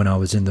Pinedale when I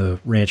was in the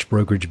ranch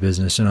brokerage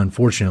business, and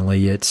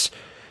unfortunately it's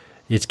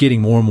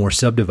getting more and more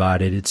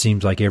subdivided. It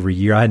seems like every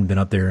year. I hadn't been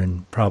up there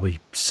in probably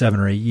 7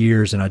 or 8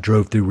 years, and I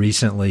drove through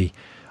recently,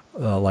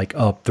 like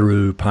up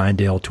through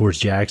Pinedale towards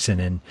Jackson,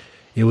 and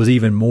it was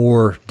even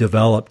more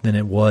developed than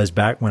it was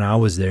back when I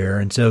was there.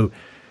 And so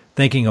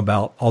thinking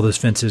about all those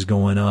fences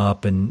going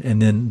up and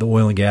then the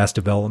oil and gas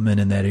development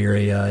in that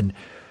area. And,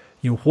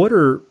 what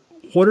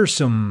are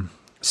some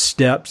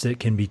steps that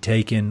can be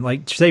taken?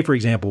 Like, say, for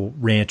example,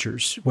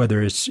 ranchers,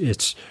 whether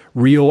it's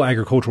real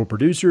agricultural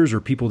producers or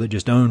people that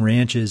just own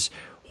ranches,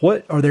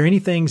 are there any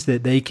things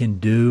that they can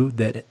do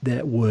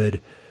that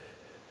would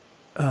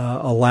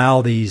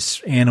allow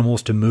these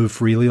animals to move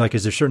freely? Like,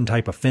 is there certain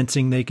type of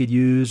fencing they could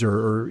use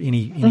or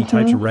any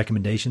types of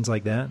recommendations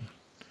like that?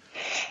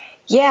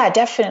 Yeah,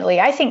 definitely.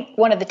 I think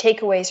one of the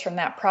takeaways from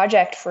that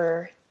project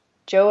for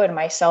Joe and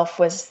myself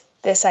was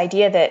this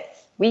idea that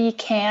we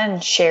can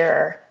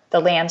share the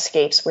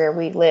landscapes where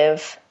we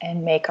live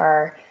and make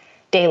our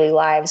daily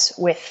lives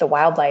with the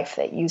wildlife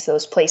that use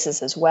those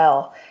places as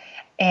well.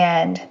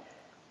 And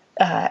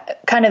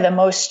kind of the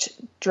most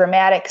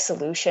dramatic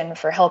solution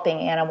for helping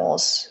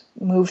animals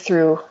move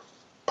through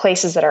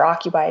places that are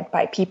occupied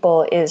by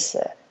people is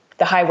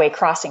the highway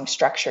crossing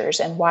structures.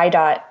 And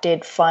YDOT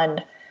did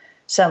fund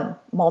some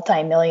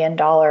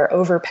multi-million-dollar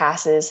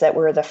overpasses that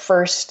were the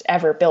first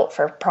ever built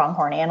for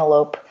pronghorn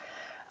antelope.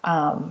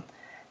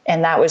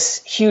 And that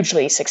was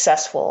hugely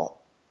successful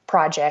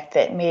project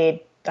that made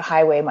the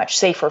highway much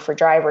safer for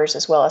drivers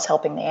as well as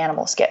helping the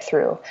animals get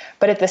through.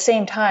 But at the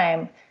same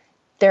time,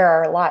 there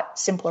are a lot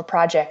simpler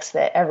projects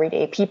that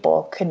everyday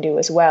people can do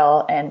as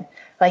well. And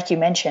like you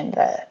mentioned,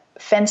 the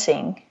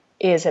fencing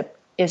is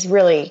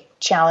really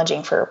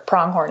challenging for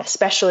pronghorn,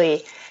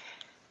 especially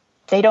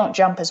they don't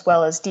jump as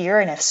well as deer.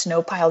 And if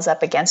snow piles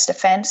up against a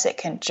fence, it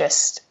can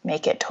just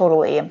make it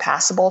totally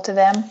impassable to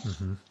them.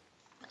 Mm-hmm.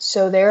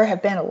 So there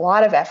have been a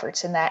lot of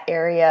efforts in that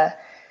area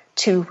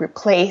to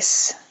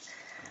replace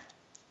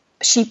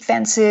sheep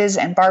fences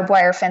and barbed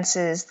wire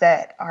fences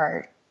that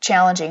are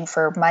challenging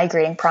for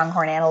migrating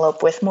pronghorn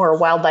antelope with more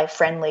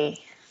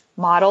wildlife-friendly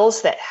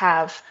models that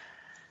have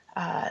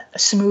a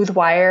smooth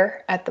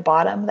wire at the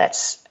bottom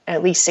that's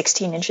at least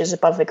 16 inches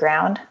above the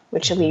ground,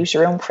 which leaves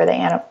room for the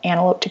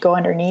antelope to go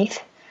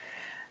underneath.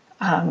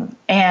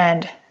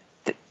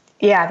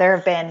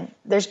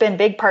 There's been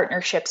big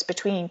partnerships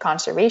between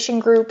conservation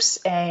groups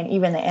and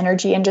even the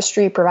energy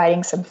industry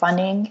providing some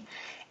funding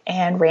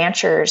and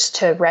ranchers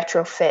to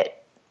retrofit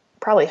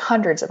probably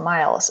hundreds of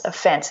miles of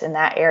fence in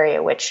that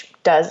area, which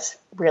does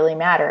really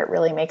matter. It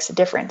really makes a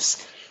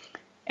difference.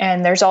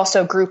 And there's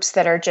also groups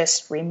that are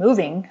just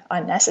removing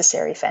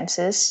unnecessary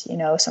fences.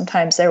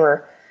 Sometimes there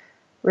were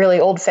really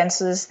old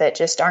fences that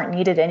just aren't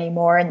needed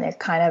anymore, and they're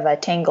kind of a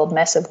tangled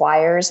mess of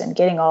wires, and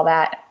getting all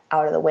that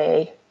out of the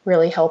way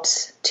really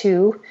helps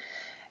too.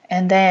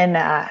 And then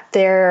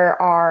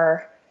there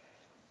are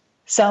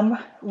some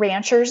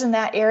ranchers in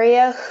that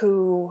area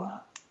who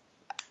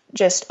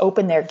just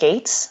open their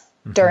gates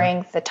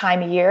during the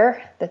time of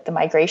year that the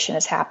migration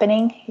is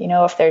happening.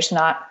 If there's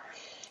not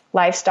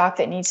livestock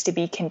that needs to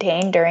be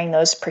contained during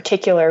those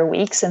particular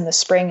weeks in the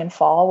spring and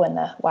fall when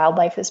the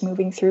wildlife is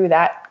moving through,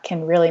 that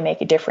can really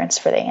make a difference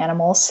for the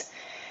animals.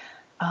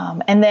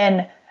 And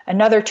then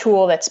another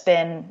tool that's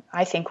been,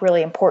 I think,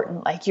 really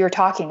important, like you're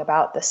talking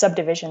about, the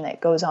subdivision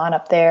that goes on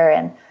up there,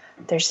 and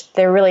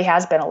there really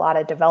has been a lot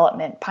of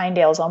development.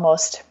 Pinedale's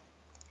almost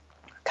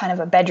kind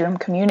of a bedroom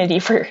community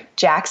for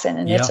Jackson,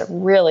 and It's a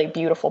really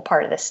beautiful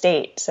part of the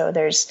state. So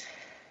there's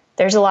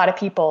a lot of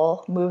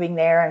people moving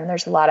there, and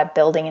there's a lot of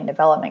building and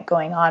development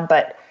going on.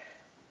 But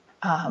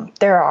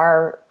there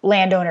are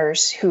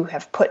landowners who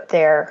have put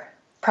their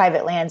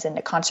private lands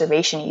into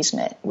conservation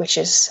easement, which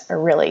is a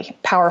really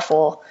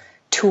powerful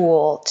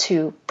tool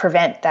to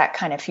prevent that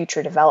kind of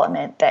future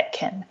development that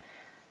can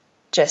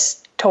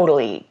just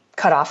totally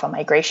cut off a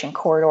migration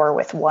corridor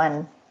with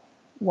one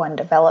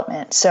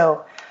development.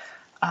 So,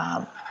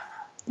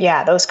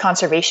 those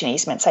conservation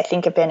easements, I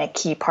think, have been a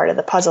key part of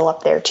the puzzle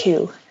up there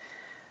too.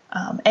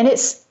 And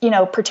it's,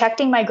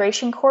 protecting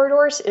migration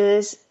corridors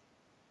is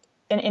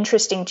an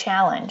interesting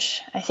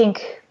challenge. I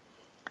think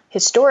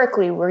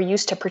historically we're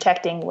used to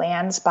protecting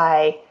lands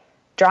by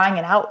drawing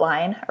an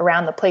outline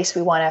around the place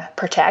we want to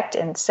protect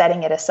and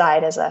setting it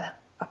aside as a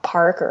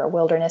park or a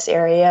wilderness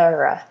area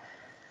or a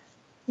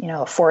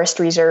forest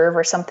reserve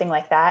or something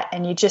like that.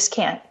 And you just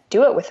can't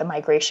do it with a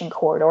migration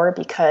corridor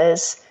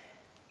because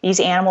these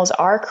animals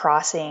are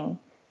crossing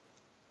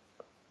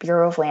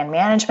Bureau of Land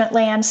Management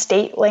lands,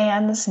 state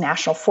lands,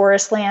 national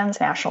forest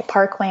lands, national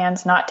park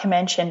lands, not to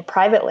mention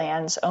private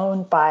lands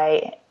owned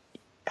by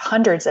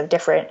hundreds of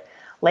different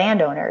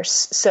landowners.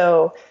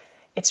 So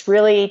it's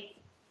really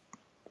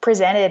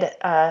presented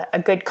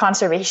a good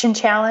conservation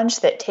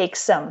challenge that takes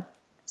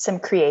some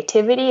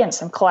creativity and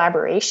some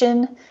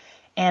collaboration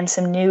and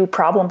some new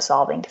problem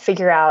solving to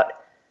figure out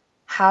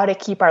how to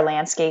keep our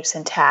landscapes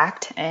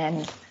intact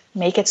and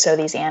make it so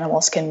these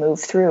animals can move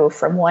through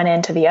from one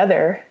end to the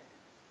other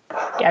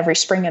every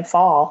spring and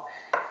fall.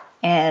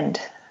 And,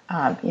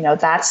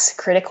 that's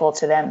critical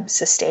to them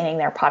sustaining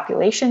their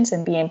populations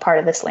and being part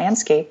of this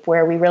landscape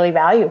where we really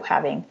value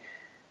having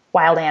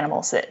wild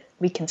animals that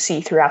we can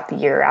see throughout the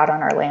year out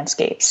on our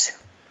landscapes.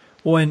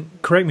 Well, and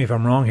correct me if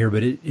I'm wrong here,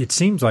 but it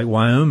seems like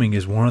Wyoming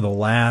is one of the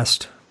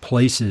last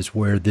places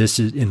where this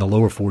is, in the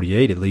lower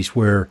 48 at least,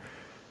 where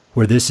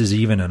where this is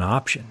even an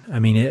option. I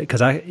mean,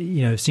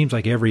 it seems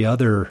like every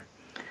other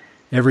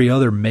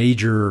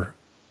major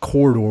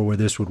corridor where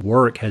this would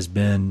work has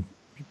been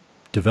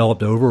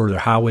developed over, or there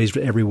are highways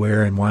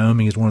everywhere, and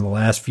Wyoming is one of the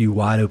last few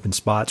wide open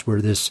spots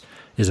where this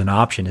is an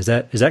option. Is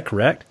that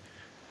correct?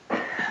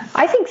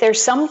 I think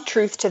there's some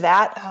truth to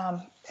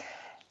that.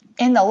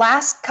 In the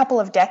last couple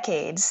of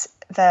decades,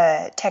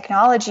 the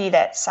technology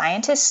that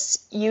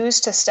scientists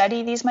use to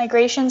study these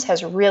migrations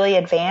has really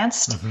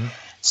advanced. Mm-hmm.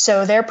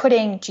 So they're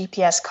putting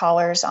GPS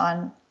collars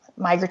on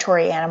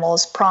migratory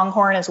animals,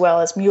 pronghorn as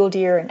well as mule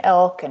deer and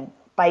elk and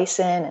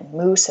bison and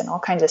moose and all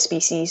kinds of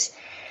species.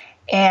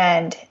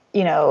 And,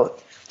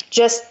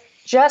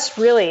 just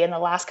really in the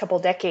last couple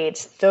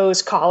decades,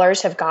 those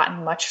collars have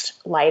gotten much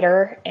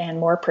lighter and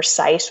more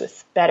precise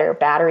with better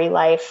battery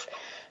life.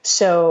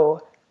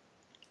 So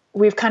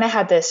we've kind of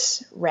had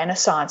this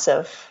renaissance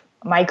of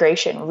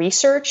migration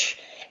research,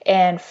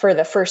 and for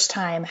the first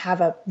time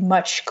have a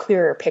much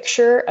clearer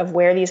picture of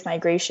where these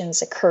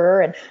migrations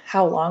occur and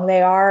how long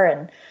they are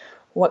and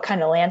what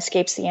kind of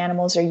landscapes the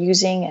animals are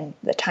using and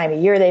the time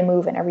of year they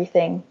move and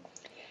everything.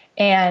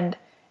 And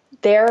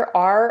there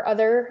are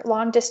other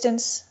long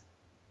distance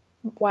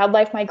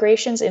wildlife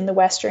migrations in the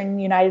western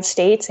United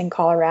States, in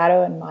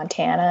Colorado and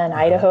Montana and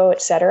Idaho,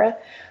 et cetera.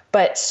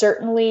 But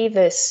certainly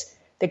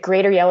the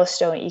greater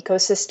Yellowstone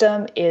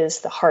ecosystem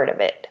is the heart of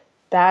it.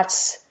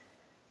 That's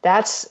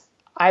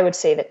I would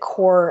say the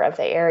core of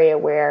the area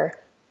where,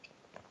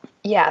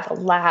 the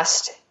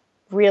last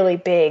really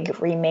big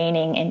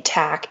remaining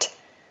intact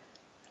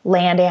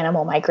land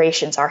animal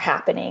migrations are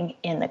happening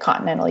in the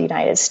continental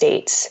United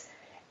States.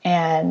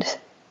 And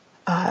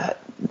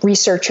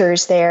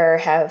researchers there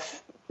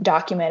have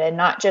documented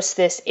not just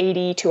this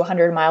 80 to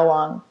 100 mile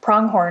long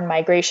pronghorn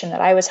migration that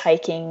I was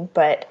hiking,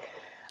 but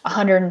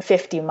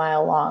 150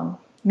 mile long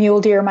mule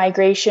deer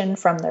migration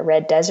from the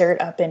Red Desert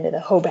up into the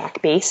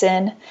Hoback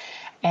Basin.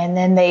 And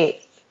then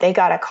they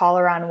got a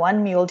collar on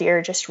one mule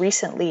deer just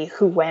recently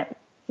who went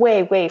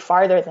way, way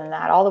farther than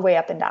that, all the way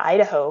up into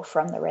Idaho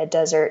from the Red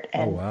Desert.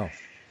 And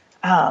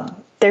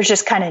there's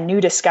just kind of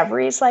new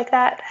discoveries like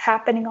that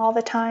happening all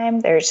the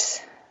time.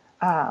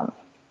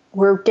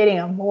 We're getting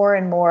a more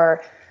and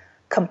more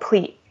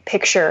complete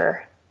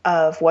picture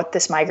of what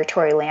this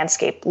migratory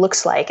landscape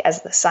looks like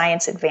as the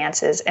science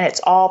advances. And it's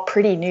all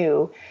pretty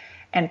new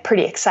and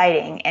pretty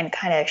exciting and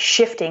kind of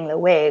shifting the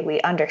way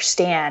we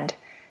understand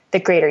the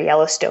greater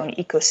Yellowstone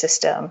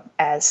ecosystem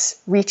as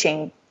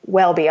reaching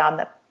well beyond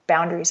the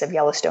boundaries of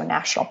Yellowstone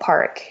National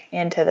Park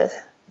into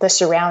the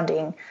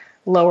surrounding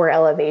lower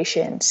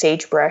elevation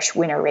sagebrush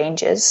winter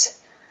ranges.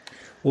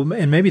 Well,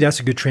 and maybe that's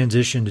a good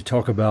transition to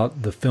talk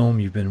about the film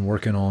you've been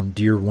working on,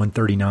 Deer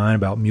 139,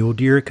 about mule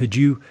deer. Could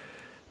you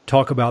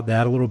talk about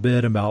that a little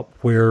bit, about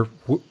where,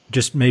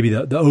 just maybe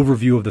the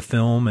overview of the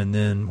film and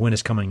then when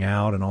it's coming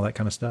out and all that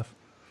kind of stuff?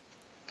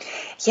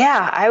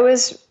 Yeah, I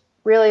was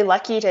really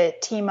lucky to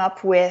team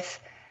up with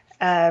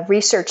a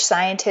research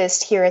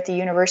scientist here at the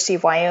University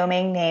of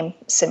Wyoming named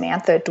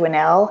Samantha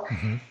Dwinell.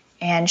 Mm-hmm.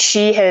 And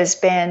she has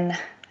been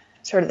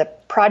sort of the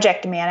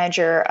project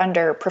manager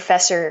under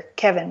Professor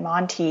Kevin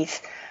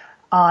Monteith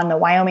on the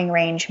Wyoming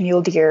Range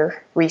mule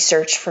deer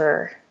research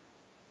for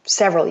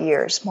several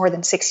years, more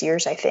than 6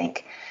 years, I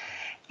think.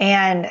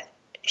 And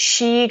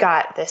she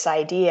got this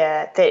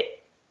idea that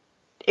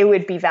it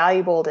would be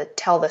valuable to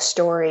tell the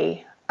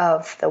story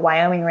of the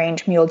Wyoming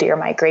Range mule deer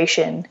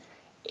migration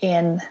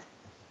in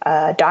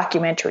a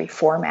documentary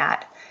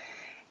format.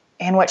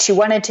 And what she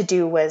wanted to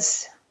do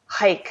was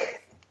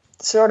hike,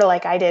 sort of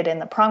like I did in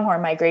the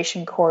pronghorn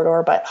migration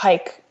corridor, but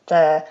hike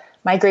the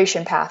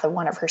migration path of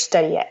one of her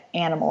study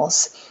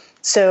animals.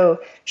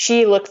 So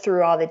she looked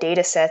through all the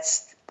data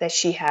sets that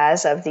she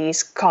has of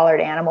these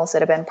collared animals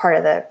that have been part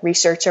of the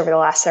research over the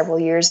last several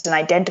years and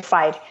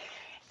identified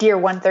Deer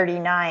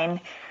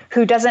 139,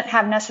 who doesn't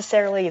have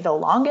necessarily the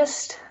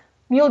longest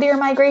mule deer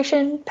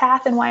migration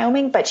path in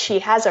Wyoming, but she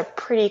has a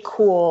pretty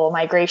cool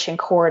migration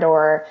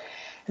corridor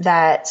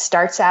that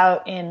starts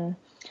out in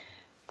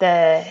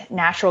the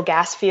natural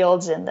gas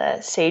fields in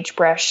the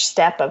sagebrush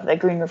steppe of the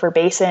Green River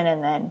Basin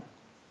and then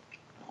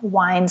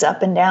winds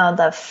up and down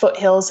the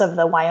foothills of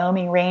the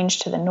Wyoming Range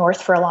to the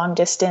north for a long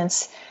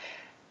distance,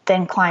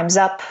 then climbs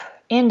up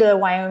into the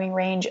Wyoming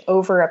Range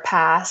over a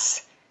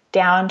pass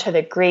down to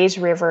the Grays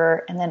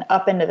River and then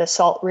up into the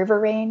Salt River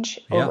Range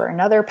over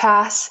another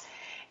pass,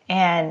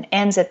 and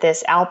ends at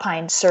this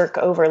alpine cirque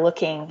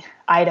overlooking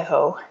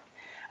Idaho,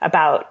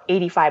 about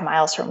 85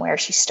 miles from where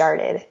she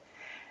started.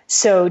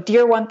 So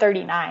Deer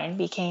 139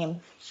 became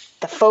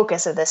the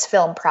focus of this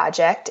film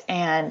project,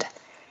 and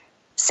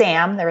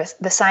Sam,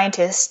 the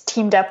scientist,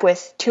 teamed up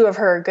with two of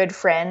her good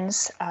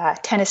friends,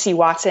 Tennessee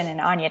Watson and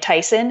Anya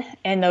Tyson,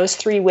 and those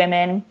three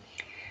women,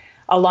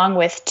 along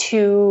with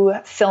two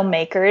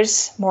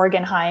filmmakers,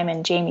 Morgan Heim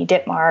and Jamie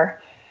Dittmar,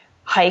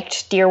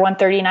 hiked Deer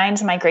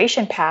 139's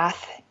migration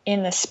path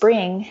in the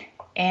spring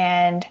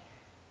and,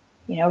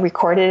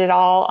 recorded it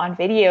all on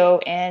video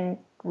and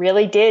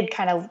really did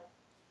kind of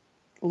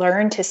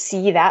learn to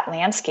see that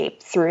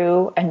landscape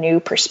through a new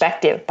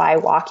perspective by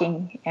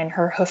walking in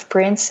her hoof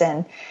prints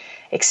and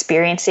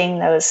experiencing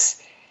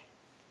those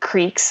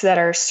creeks that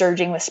are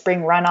surging with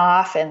spring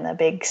runoff and the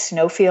big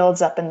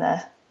snowfields up in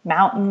the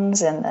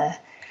mountains and the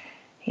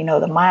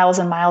miles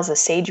and miles of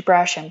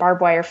sagebrush and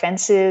barbed wire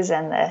fences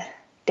and the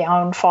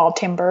downfall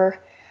timber.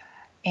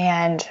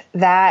 And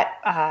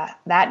that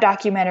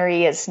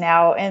documentary is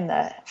now in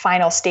the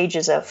final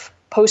stages of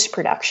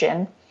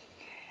post-production.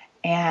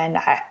 And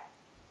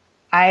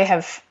I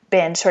have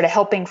been sort of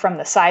helping from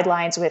the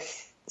sidelines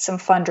with some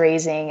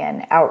fundraising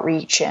and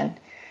outreach and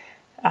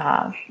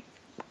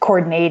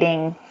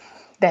coordinating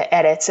the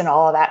edits and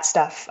all of that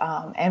stuff.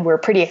 And we're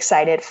pretty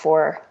excited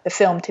for the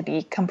film to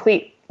be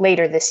complete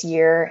later this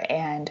year.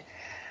 And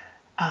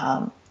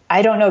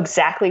I don't know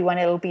exactly when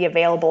it'll be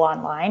available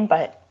online,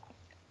 but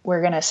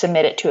we're going to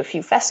submit it to a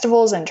few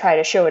festivals and try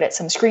to show it at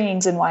some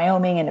screenings in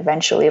Wyoming. And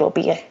eventually it'll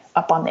be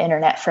up on the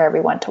internet for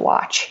everyone to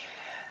watch.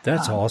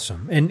 That's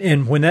awesome.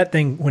 And when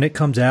it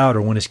comes out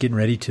or when it's getting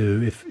ready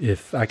to,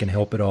 if I can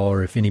help at all,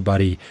 or if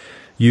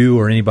you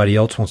or anybody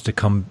else wants to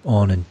come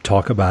on and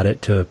talk about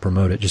it to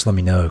promote it, just let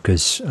me know,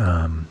 because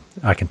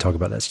I can talk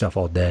about that stuff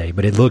all day.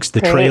 But it looks, the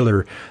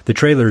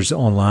trailer's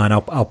online.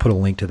 I'll put a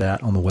link to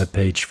that on the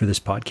webpage for this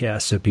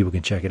podcast so people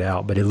can check it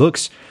out. But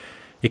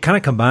it kind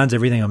of combines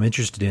everything I'm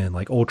interested in,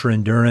 like ultra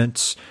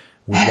endurance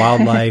with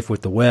wildlife,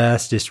 with the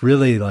West. It's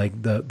really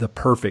like the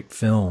perfect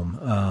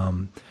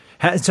film.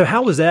 So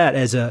how was that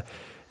as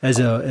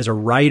a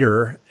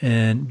writer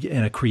and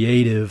a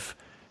creative?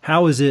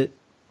 How is it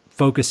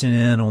focusing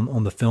in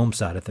on the film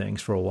side of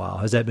things for a while?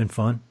 Has that been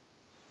fun?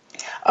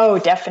 Oh,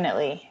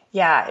 definitely.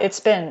 Yeah, it's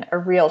been a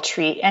real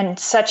treat and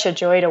such a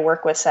joy to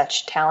work with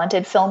such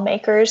talented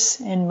filmmakers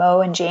in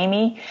Mo and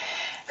Jamie,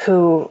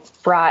 who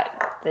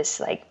brought this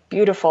like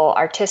beautiful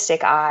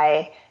artistic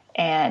eye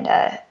and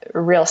a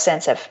real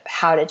sense of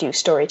how to do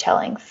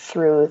storytelling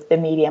through the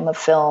medium of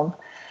film.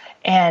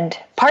 And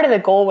part of the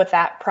goal with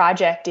that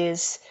project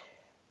is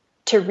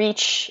to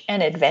reach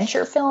an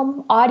adventure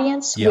film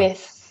audience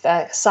with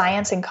a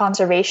science and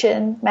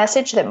conservation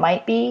message that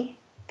might be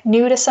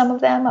new to some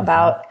of them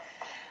about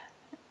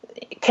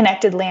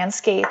connected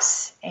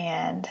landscapes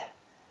and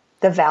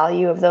the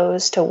value of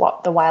those to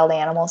the wild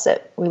animals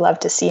that we love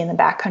to see in the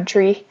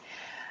backcountry.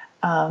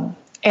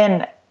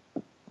 And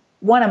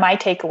one of my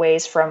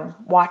takeaways from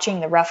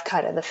watching the rough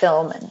cut of the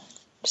film and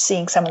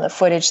seeing some of the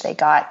footage they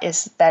got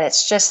is that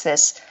it's just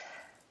this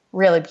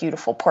really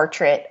beautiful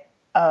portrait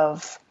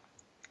of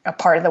a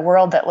part of the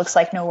world that looks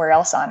like nowhere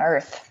else on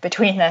Earth,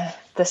 between the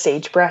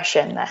sagebrush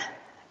and the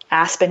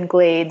aspen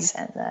glades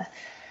and the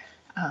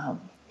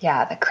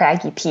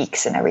craggy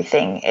peaks and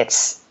everything.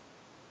 It's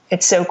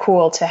so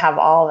cool to have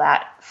all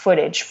that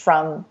footage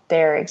from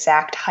their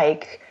exact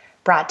hike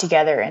brought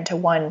together into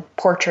one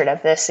portrait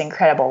of this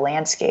incredible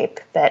landscape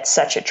that's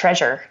such a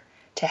treasure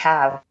to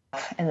have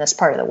in this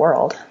part of the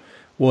world.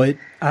 Well,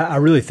 I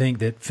really think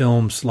that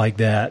films like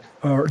that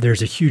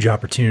there's a huge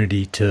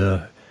opportunity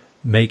to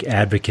make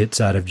advocates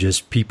out of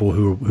just people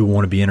who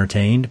want to be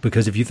entertained.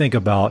 Because if you think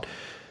about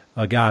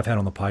a guy I've had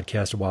on the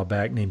podcast a while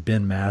back named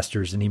Ben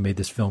Masters, and he made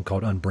this film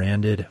called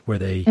Unbranded, where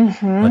they I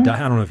don't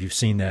know if you've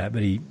seen that,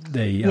 but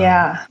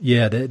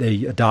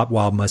they adopt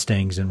wild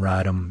Mustangs and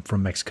ride them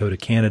from Mexico to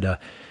Canada.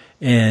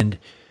 And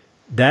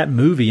that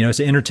movie, it's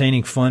an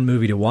entertaining, fun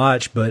movie to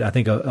watch, but I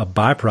think a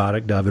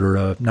byproduct of it,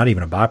 or not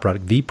even a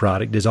byproduct, the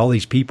product, is all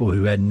these people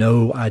who had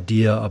no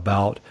idea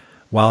about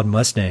wild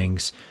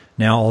Mustangs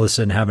now all of a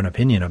sudden have an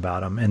opinion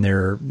about them, and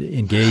they're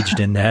engaged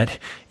in that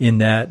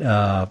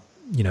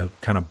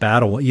kind of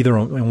battle, either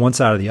on one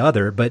side or the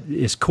other. But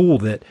it's cool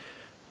that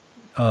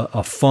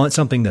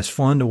something that's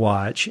fun to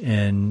watch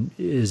and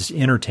is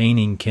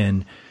entertaining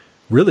can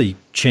really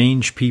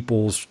change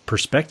people's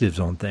perspectives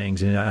on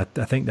things. And I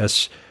think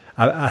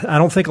I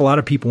don't think a lot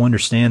of people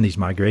understand these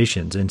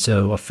migrations. And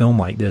so a film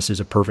like this is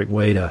a perfect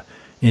way to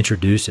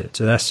introduce it.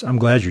 So I'm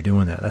glad you're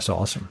doing that. That's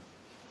awesome.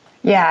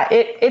 Yeah,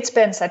 it's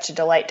been such a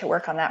delight to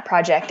work on that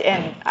project.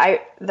 And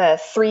the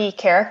three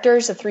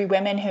characters, the three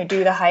women who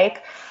do the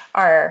hike,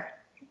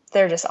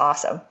 they're just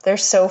awesome. They're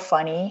so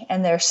funny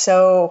and they're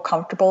so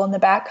comfortable in the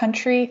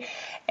backcountry.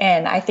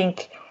 And I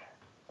think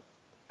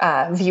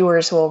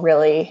viewers will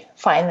really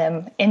find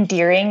them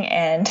endearing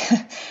and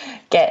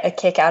get a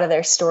kick out of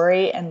their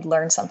story and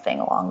learn something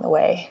along the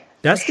way.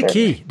 That's the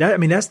key.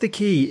 That's the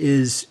key,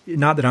 is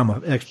not that I'm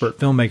an expert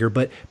filmmaker,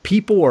 but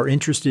people are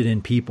interested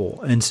in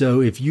people. And so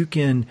if you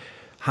can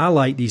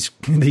highlight these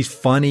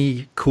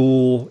funny,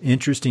 cool,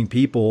 interesting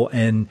people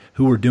and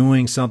who are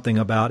doing something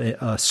about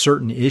a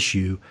certain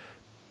issue,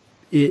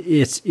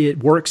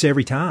 it works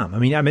every time.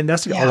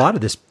 That's a lot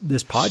of this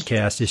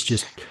podcast is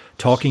just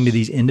talking to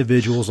these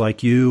individuals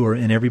like you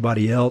and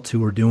everybody else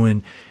who are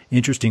doing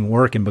interesting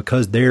work. And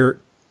because their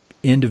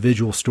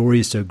individual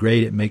story is so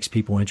great, it makes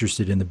people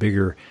interested in the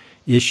bigger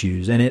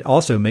issues. And it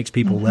also makes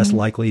people less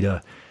likely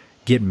to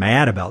get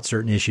mad about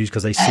certain issues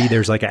because they see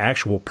there's like an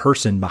actual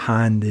person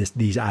behind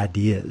these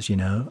ideas,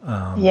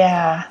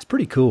 It's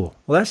pretty cool.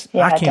 Well,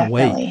 I can't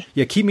wait.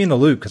 Yeah. Keep me in the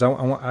loop, because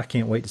I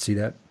can't wait to see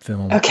that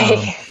film.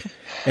 Okay.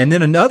 And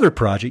then another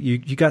project,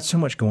 you got so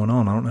much going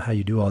on. I don't know how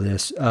you do all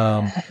this.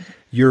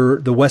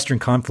 the Western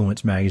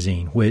Confluence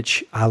magazine,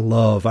 which I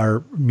love.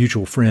 Our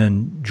mutual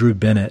friend, Drew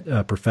Bennett,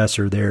 a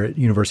professor there at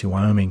University of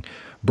Wyoming,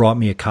 brought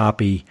me a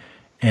copy,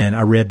 and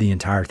I read the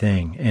entire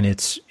thing, and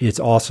it's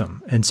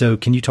awesome. And so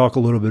can you talk a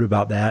little bit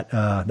about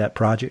that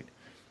project?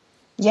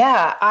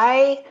 Yeah,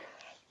 I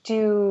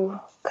do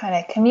kind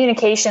of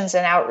communications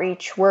and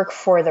outreach work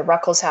for the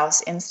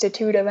Ruckelshaus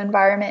Institute of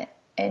Environment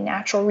and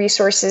Natural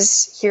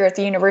Resources here at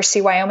the University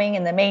of Wyoming.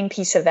 And the main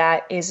piece of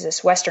that is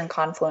this Western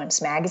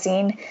Confluence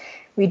magazine.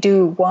 We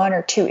do 1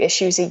 or 2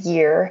 issues a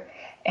year,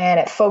 and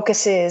it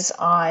focuses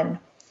on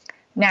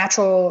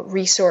natural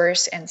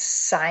resource and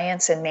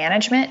science and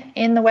management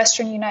in the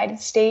Western United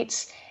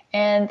States.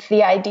 And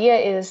the idea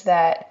is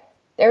that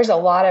there's a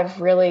lot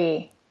of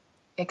really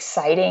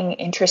exciting,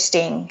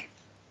 interesting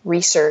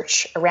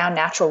research around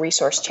natural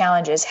resource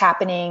challenges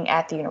happening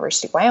at the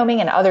University of Wyoming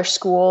and other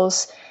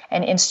schools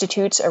and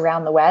institutes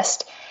around the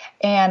West.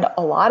 And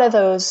a lot of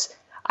those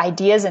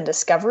ideas and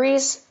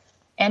discoveries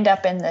end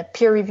up in the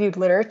peer-reviewed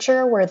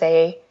literature where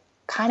they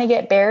kind of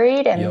get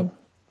buried and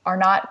are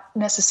not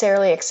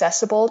necessarily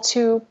accessible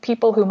to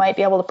people who might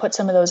be able to put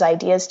some of those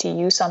ideas to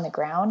use on the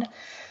ground.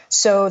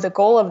 So the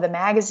goal of the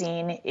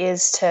magazine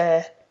is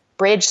to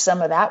bridge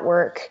some of that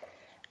work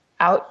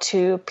out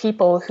to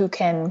people who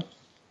can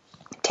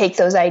take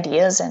those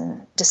ideas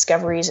and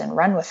discoveries and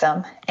run with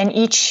them. And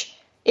each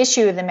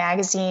issue of the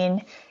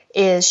magazine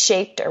is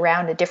shaped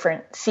around a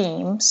different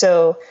theme.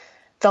 So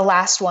the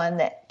last one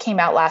that came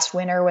out last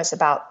winter was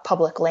about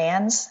public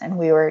lands, and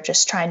we were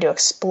just trying to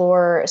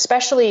explore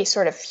especially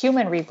sort of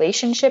human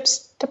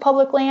relationships to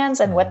public lands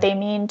and what they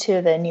mean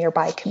to the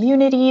nearby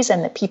communities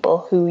and the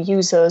people who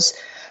use those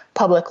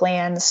public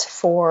lands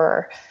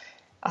for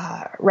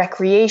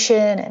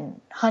recreation and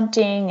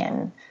hunting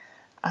and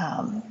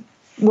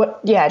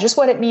what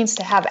it means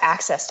to have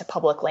access to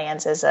public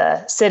lands as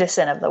a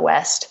citizen of the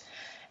West.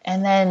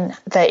 And then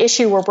the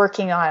issue we're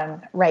working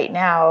on right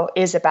now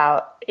is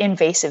about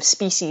invasive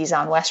species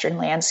on Western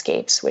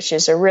landscapes, which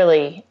is a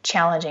really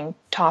challenging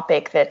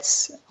topic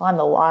that's on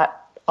a lot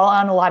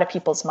of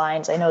people's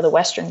minds. I know the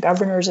Western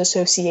Governors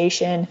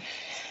Association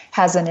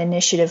has an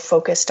initiative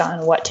focused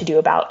on what to do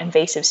about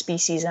invasive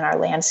species in our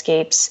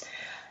landscapes.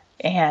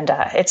 And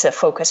it's a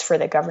focus for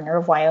the governor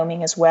of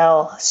Wyoming as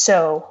well.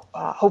 So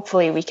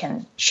hopefully we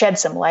can shed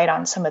some light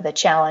on some of the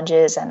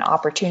challenges and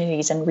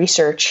opportunities and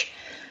research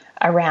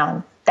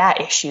around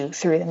that issue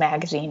through the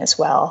magazine as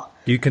well.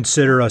 Do you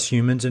consider us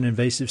humans an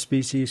invasive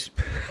species?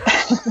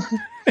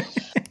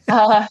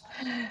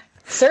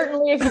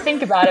 Certainly, if you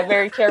think about it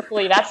very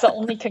carefully, that's the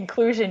only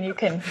conclusion you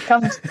can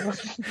come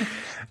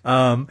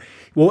to.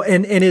 Well,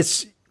 and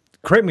it's,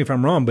 correct me if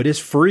I'm wrong, but it's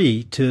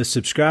free to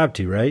subscribe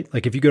to, right?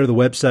 Like if you go to the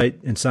website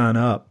and sign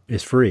up,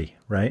 it's free,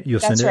 right? You'll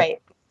send it. That's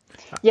right.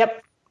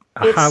 Yep.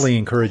 I highly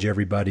encourage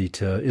everybody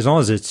to, as long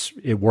as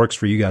it works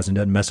for you guys and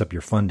doesn't mess up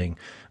your funding.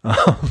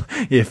 I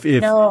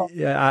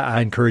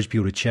encourage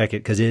people to check it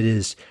because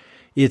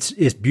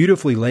it's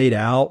beautifully laid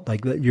out.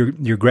 Like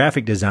your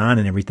graphic design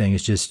and everything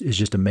is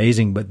just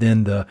amazing. But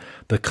then the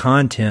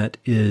content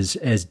is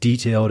as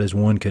detailed as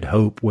one could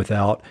hope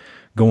without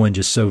going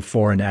just so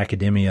far into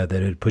academia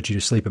that it'd put you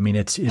to sleep. I mean,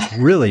 it's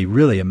really,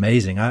 really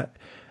amazing.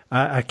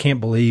 I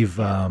can't believe,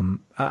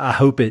 I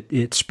hope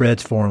it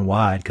spreads far and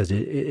wide because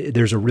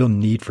there's a real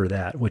need for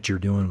that, what you're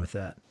doing with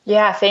that.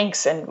 Yeah,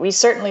 thanks. And we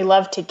certainly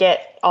love to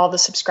get all the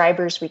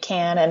subscribers we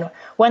can. And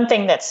one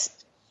thing that's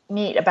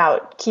neat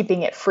about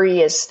keeping it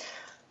free is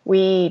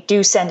we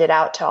do send it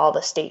out to all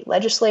the state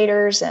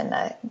legislators and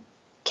the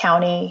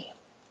county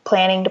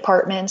planning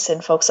departments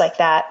and folks like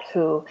that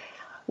who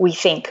we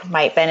think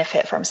might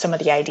benefit from some of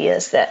the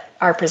ideas that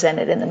are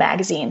presented in the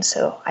magazine.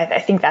 So I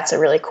think that's a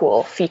really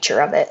cool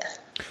feature of it.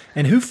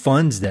 And who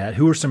funds that?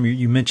 Who are some?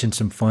 You mentioned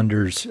some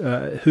funders.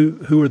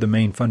 Who are the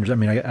main funders? I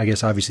mean, I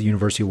guess obviously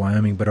University of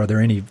Wyoming, but are there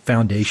any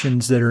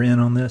foundations that are in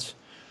on this?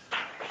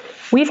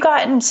 We've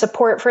gotten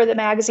support for the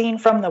magazine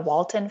from the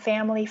Walton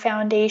Family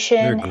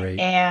Foundation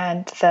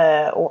and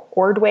the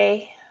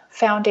Ordway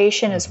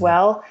Foundation as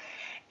well.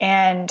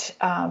 And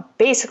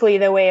basically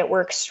the way it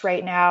works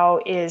right now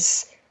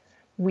is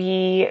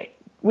we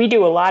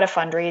do a lot of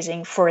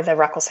fundraising for the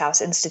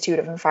Ruckelshaus Institute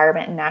of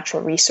Environment and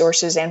Natural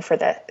Resources and for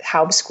the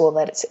Haub School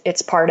that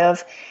it's part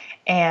of.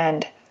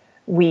 And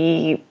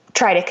we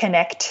try to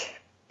connect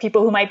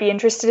people who might be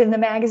interested in the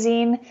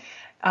magazine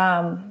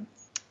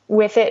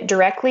with it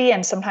directly.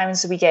 And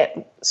sometimes we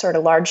get sort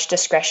of large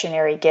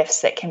discretionary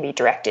gifts that can be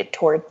directed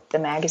toward the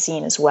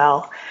magazine as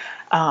well.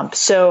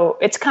 So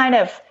it's kind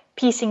of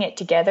piecing it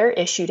together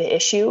issue to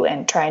issue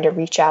and trying to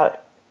reach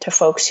out to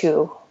folks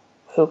who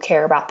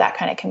care about that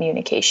kind of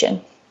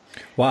communication.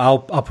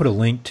 Well, I'll put a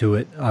link to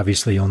it,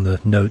 obviously, on the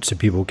notes so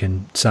people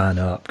can sign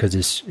up because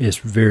it's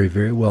very,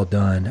 very well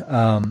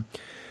done.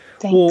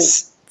 Thanks. Well,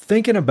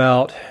 thinking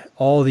about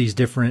all these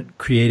different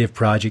creative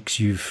projects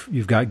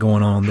you've got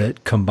going on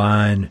that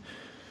combine,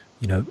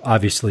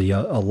 obviously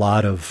a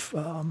lot of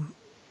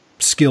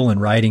skill in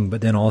writing,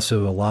 but then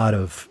also a lot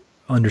of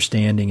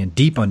understanding and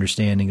deep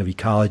understanding of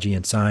ecology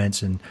and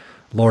science and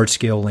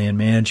large-scale land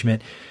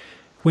management.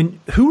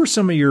 Who are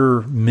some of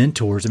your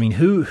mentors? I mean,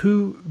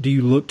 who do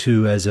you look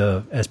to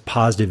as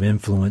positive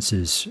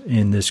influences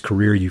in this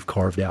career you've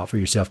carved out for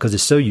yourself? Because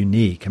it's so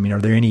unique. I mean, are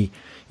there any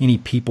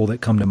people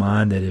that come to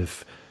mind that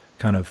have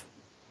kind of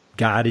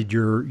guided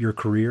your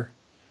career?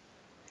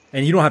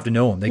 And you don't have to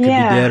know them; they could be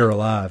dead or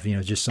alive.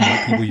 Just some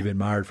people you've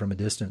admired from a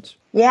distance.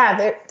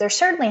 Yeah, there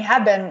certainly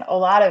have been a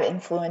lot of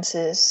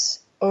influences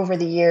over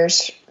the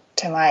years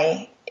to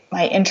my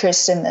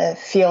interest in the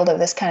field of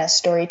this kind of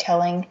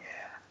storytelling.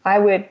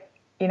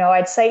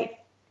 I'd cite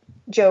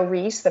Joe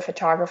Reese, the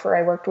photographer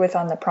I worked with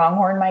on the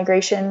pronghorn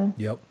migration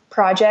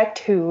project,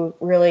 who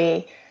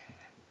really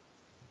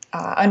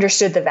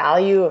understood the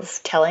value of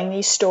telling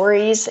these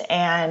stories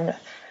and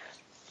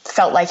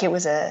felt like it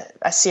was a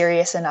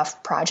serious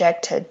enough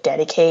project to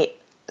dedicate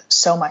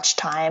so much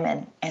time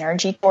and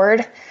energy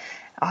toward.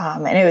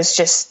 And it was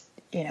just,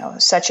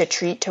 such a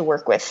treat to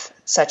work with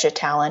such a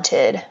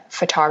talented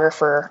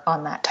photographer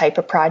on that type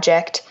of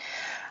project.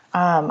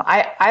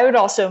 I would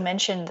also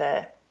mention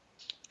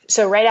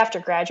so right after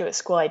graduate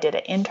school, I did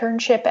an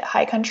internship at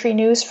High Country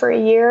News for a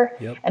year.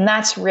 Yep. And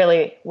that's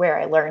really where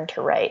I learned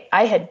to write.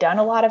 I had done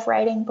a lot of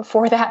writing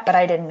before that, but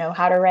I didn't know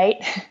how to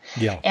write.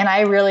 Yeah. And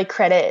I really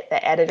credit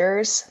the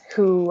editors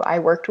who I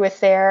worked with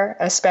there,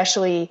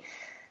 especially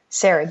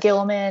Sarah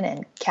Gilman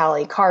and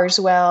Callie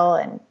Carswell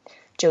and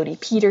Jody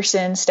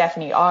Peterson,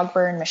 Stephanie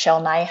Ogburn,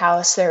 Michelle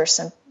Nyhouse. There are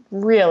some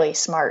really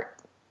smart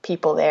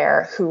people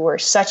there who were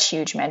such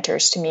huge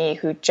mentors to me,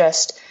 who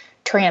just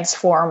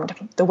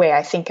transformed the way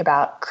I think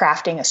about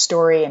crafting a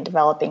story and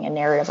developing a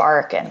narrative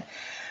arc and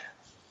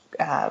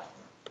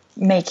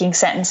making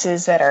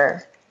sentences that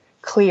are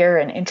clear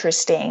and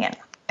interesting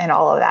and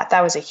all of that.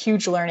 That was a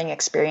huge learning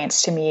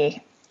experience to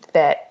me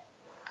that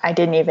I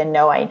didn't even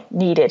know I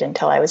needed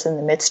until I was in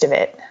the midst of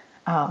it.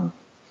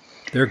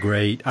 They're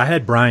great. I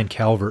had Brian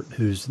Calvert,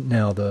 who's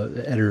now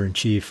the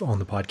editor-in-chief, on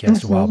the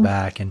podcast a while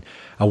back, and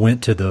I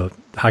went to the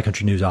High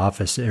Country News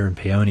office there in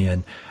Paonia,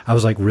 and I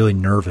was like really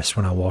nervous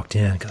when I walked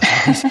in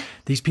because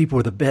these people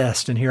are the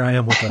best, and here I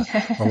am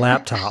with a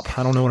laptop.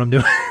 I don't know what I'm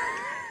doing.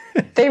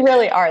 They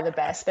really are the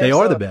best. They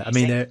are the best. I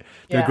mean,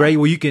 they're great.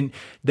 Well, you can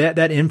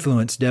that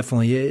influence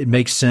definitely, it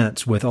makes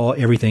sense with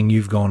everything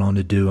you've gone on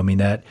to do. I mean,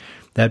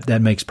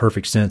 that makes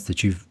perfect sense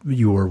that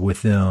you were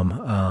with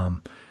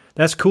them.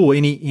 That's cool.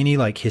 Any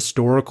like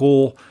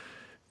historical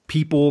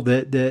people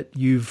that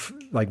you've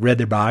like read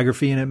their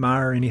biography and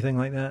admire or anything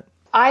like that?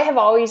 I have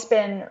always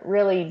been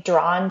really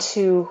drawn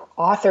to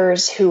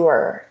authors who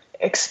are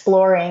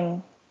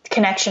exploring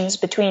connections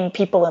between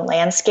people and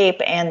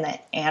landscape and the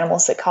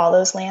animals that call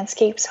those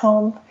landscapes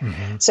home.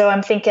 Mm-hmm. So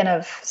I'm thinking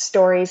of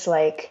stories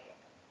like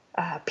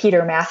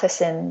Peter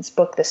Matheson's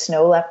book, The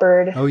Snow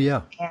Leopard. Oh,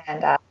 yeah.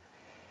 And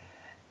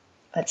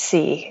let's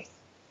see.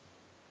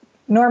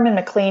 Norman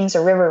Maclean's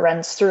A River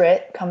Runs Through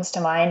It comes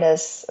to mind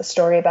as a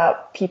story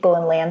about people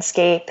and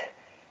landscape.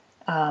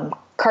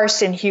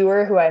 Karsten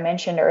Hewer, who I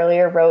mentioned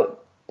earlier, wrote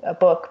a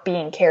book,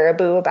 Being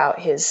Caribou, about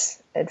his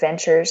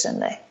adventures in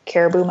the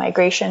caribou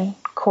migration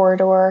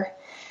corridor.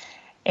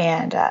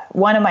 And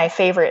one of my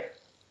favorite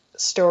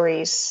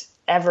stories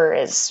ever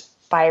is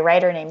by a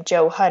writer named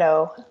Joe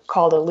Hutto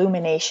called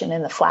Illumination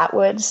in the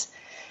Flatwoods.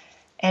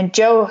 And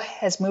Joe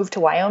has moved to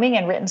Wyoming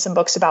and written some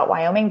books about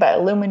Wyoming, but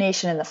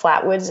Illumination in the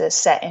Flatwoods is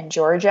set in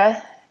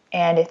Georgia.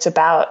 And it's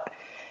about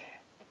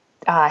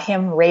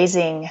him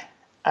raising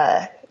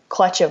a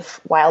clutch of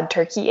wild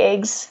turkey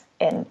eggs.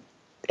 And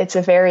it's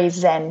a very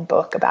zen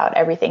book about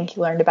everything he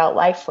learned about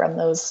life from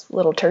those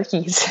little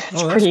turkeys.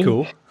 It's that's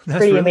cool. That's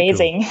pretty really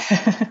amazing.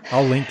 Cool.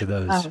 I'll link to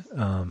those.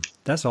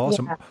 That's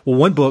awesome. Yeah. Well,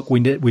 one book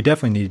we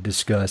definitely need to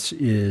discuss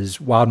is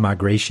Wild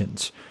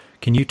Migrations.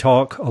 Can you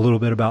talk a little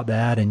bit about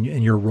that and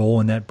your role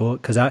in that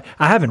book? Because I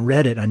haven't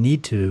read it. I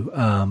need to,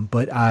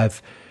 but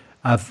I've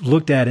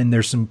looked at it, and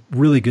there's some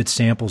really good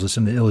samples of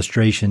some of the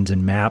illustrations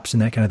and maps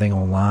and that kind of thing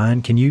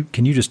online. Can you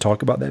just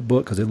talk about that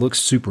book, because it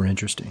looks super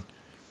interesting?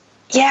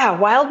 Yeah,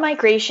 Wild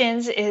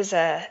Migrations is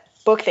a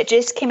book that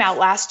just came out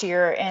last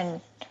year,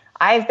 and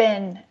I've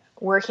been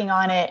working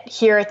on it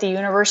here at the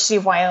University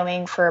of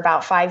Wyoming for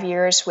about 5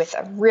 years with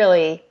a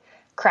really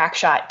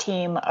crackshot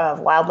team of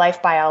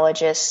wildlife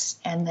biologists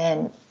and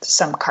then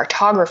some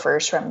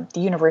cartographers from the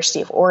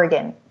University of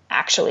Oregon,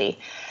 actually.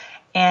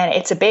 And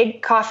it's a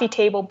big coffee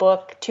table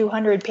book,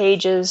 200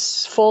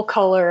 pages, full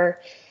color,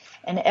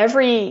 and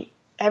every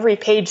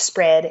page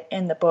spread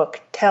in the book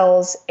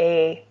tells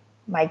a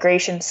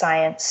migration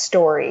science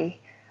story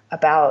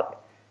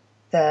about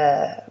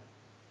the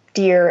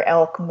deer,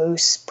 elk,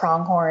 moose,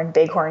 pronghorn,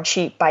 bighorn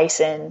sheep,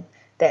 bison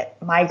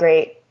that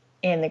migrate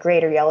in the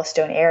greater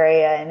Yellowstone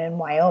area and in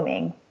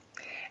Wyoming.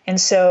 And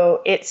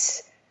so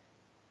it's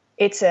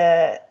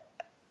a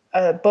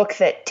book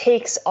that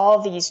takes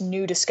all these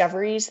new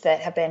discoveries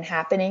that have been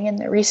happening in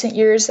the recent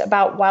years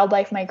about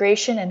wildlife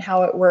migration and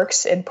how it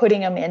works, and putting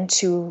them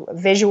into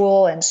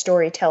visual and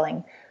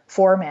storytelling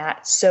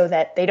format so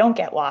that they don't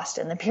get lost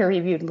in the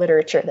peer-reviewed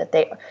literature,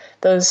 that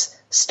those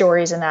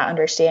stories and that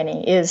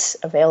understanding is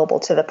available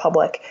to the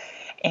public.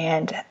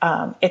 And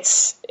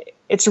it's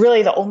it's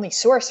really the only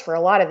source for a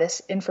lot of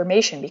this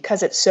information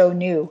because it's so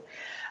new.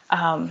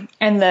 And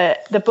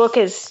the book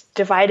is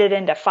divided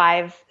into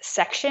 5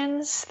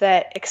 sections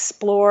that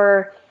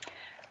explore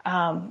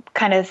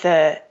kind of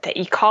the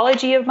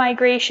ecology of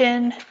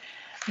migration,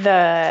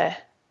 the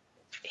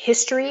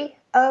history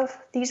of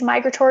these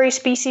migratory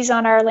species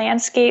on our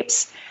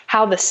landscapes,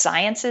 how the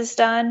science is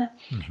done,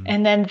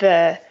 and then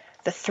the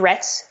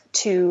threats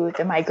to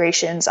the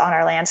migrations on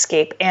our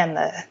landscape and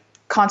the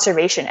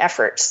conservation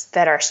efforts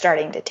that are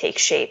starting to take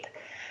shape.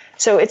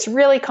 So it's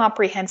really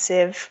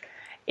comprehensive.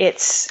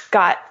 It's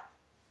got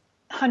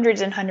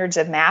hundreds and hundreds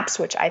of maps,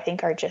 which I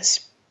think are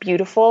just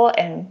beautiful,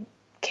 and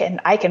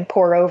I can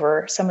pore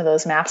over some of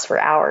those maps for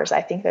hours.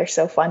 I think they're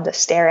so fun to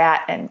stare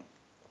at and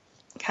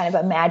kind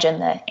of imagine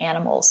the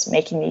animals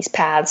making these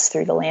paths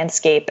through the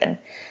landscape and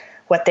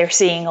what they're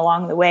seeing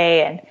along the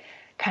way and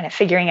kind of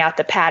figuring out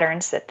the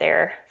patterns that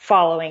they're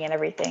following and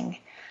everything.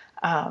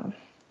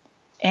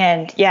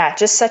 And yeah,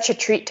 just such a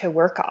treat to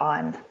work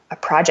on a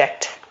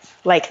project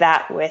like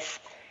that with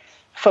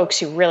folks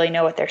who really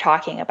know what they're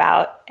talking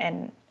about.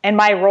 And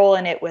my role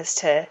in it was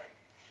to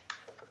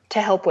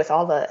help with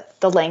all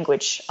the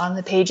language on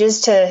the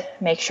pages to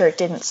make sure it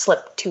didn't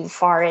slip too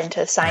far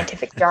into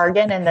scientific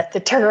jargon and that the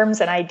terms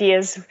and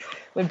ideas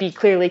would be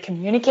clearly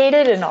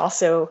communicated and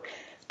also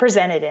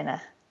presented in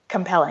a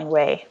compelling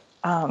way.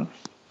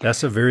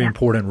 That's a very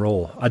important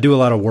role. I do a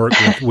lot of work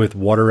with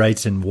water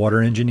rights and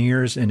water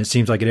engineers, and it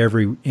seems like at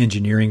every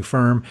engineering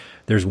firm,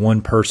 there's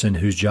one person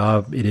whose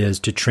job it is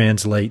to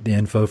translate the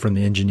info from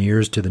the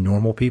engineers to the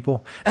normal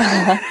people.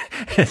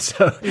 And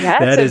so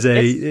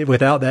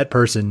without that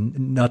person,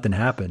 nothing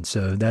happens.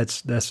 So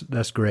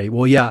that's great.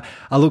 Well, yeah,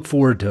 I look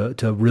forward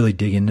to really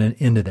digging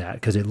into that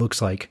because it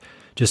looks like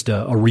just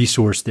a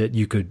resource that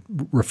you could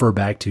refer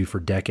back to for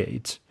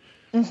decades.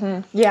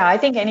 Mm-hmm. Yeah, I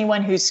think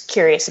anyone who's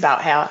curious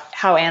about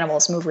how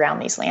animals move around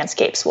these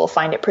landscapes will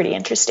find it pretty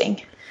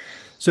interesting.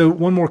 So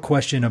one more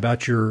question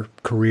about your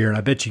career, and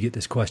I bet you get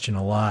this question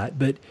a lot,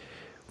 but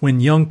when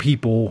young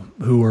people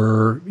who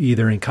are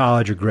either in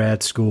college or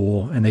grad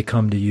school and they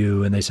come to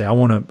you and they say, I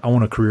want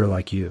a career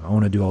like you, I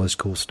want to do all this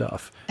cool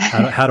stuff.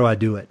 How do I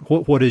do it?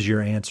 What is your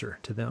answer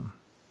to them?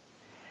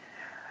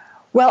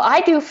 Well,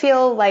 I do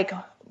feel like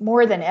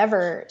more than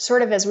ever,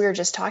 sort of as we were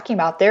just talking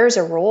about, there's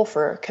a role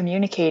for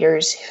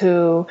communicators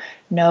who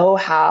know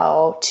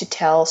how to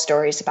tell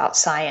stories about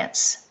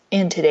science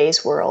in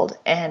today's world.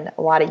 And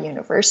a lot of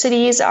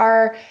universities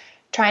are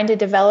trying to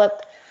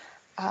develop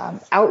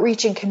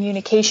outreach and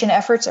communication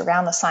efforts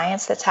around the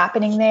science that's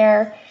happening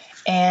there.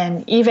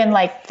 And even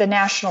like the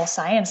National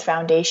Science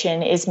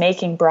Foundation is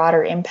making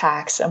broader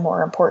impacts a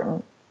more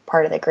important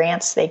part of the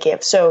grants they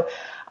give. So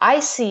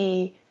I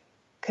see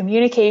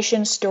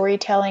communication,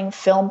 storytelling,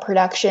 film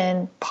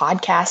production,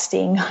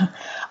 podcasting,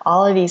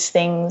 all of these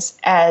things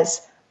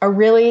as a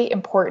really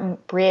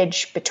important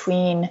bridge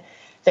between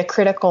the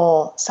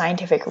critical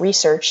scientific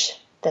research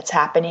that's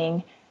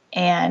happening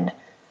and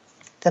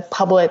the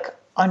public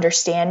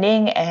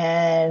understanding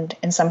and,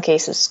 in some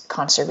cases,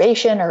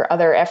 conservation or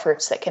other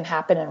efforts that can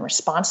happen in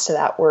response to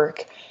that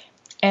work.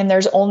 And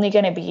there's only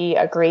going to be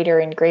a greater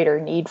and greater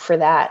need for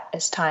that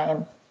as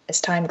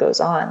time goes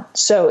on.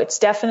 So it's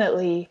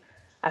definitely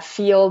a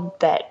field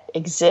that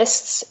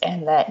exists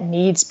and that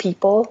needs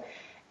people.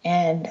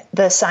 And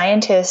the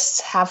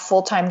scientists have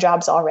full-time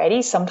jobs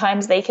already.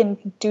 Sometimes they can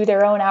do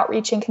their own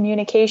outreach and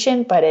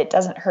communication, but it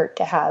doesn't hurt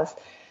to have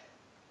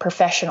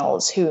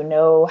professionals who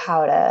know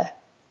how to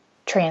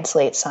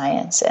translate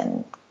science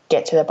and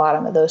get to the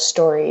bottom of those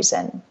stories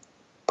and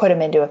put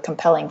them into a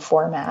compelling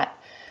format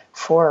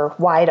for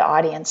wide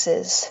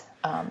audiences.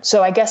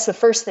 So I guess the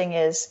first thing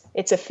is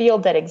it's a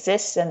field that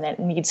exists and that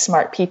needs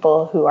smart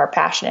people who are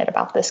passionate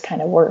about this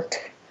kind of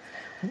work.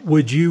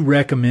 Would you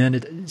recommend,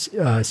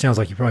 it sounds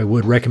like you probably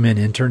would recommend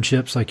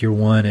internships like your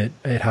one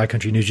at High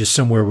Country News, just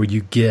somewhere where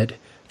you get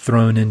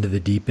thrown into the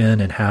deep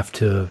end and have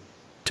to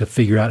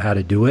figure out how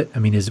to do it? I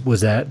mean,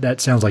 that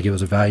sounds like it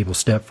was a valuable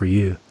step for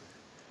you.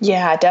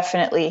 Yeah,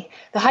 definitely.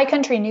 The High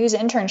Country News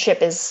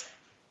internship is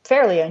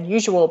fairly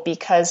unusual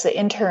because the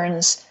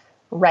interns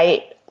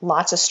write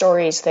lots of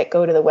stories that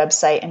go to the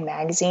website and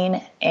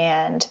magazine.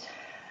 And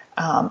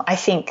I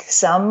think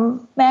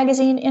some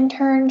magazine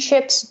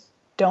internships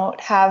don't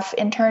have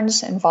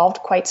interns involved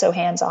quite so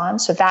hands-on.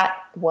 So that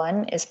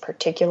one is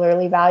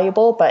particularly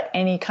valuable, but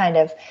any kind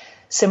of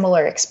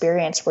similar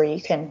experience where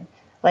you can,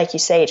 like you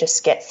say,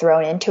 just get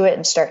thrown into it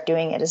and start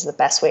doing it is the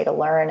best way to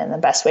learn and the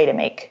best way to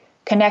make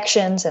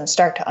connections and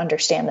start to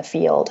understand the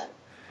field.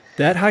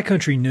 That High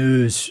Country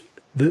News,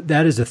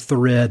 that is a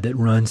thread that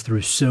runs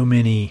through so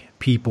many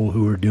people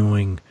who are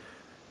doing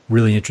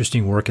really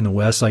interesting work in the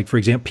West. Like, for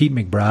example, Pete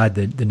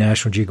McBride, the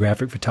National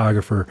Geographic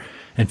photographer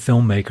and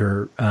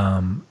filmmaker,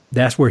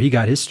 that's where he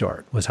got his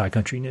start, was High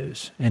Country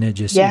News. And it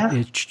just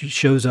it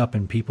shows up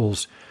in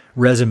people's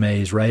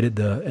resumes right at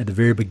the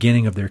very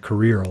beginning of their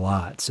career a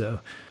lot.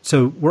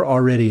 So we're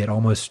already at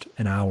almost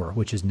an hour,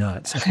 which is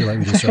nuts. I feel like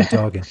we just started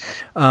talking.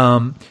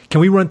 Can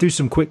we run through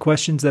some quick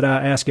questions that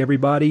I ask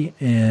everybody,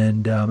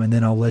 and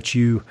then I'll let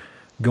you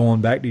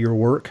going back to your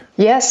work?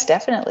 Yes,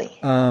 definitely.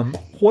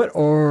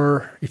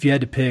 If you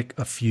had to pick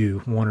a few,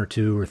 one or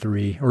two or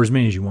three, or as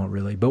many as you want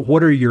really, but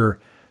what are your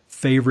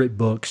favorite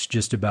books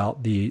just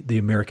about the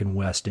American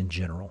West in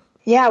general?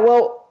 Yeah,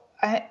 well,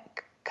 I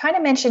kind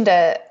of mentioned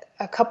a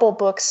couple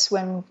books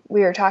when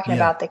we were talking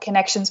about the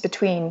connections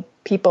between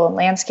people and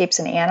landscapes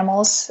and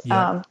animals.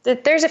 Yeah.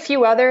 There's a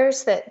few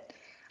others that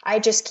I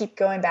just keep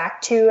going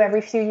back to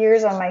every few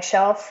years on my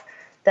shelf.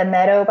 The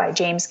Meadow by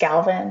James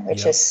Galvin,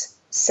 which is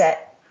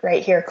set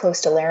right here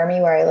close to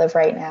Laramie, where I live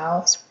right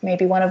now. It's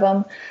maybe one of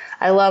them.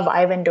 I love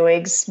Ivan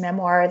Doig's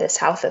memoir, This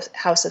House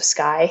of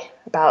Sky,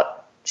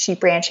 about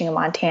sheep ranching in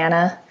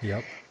Montana.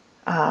 Yep.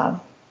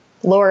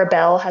 Laura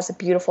Bell has a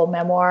beautiful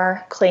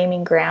memoir,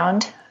 Claiming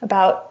Ground,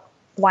 about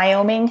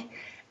Wyoming,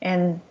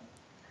 and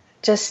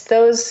just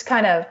those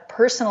kind of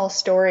personal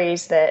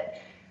stories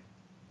that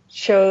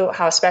show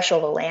how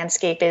special the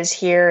landscape is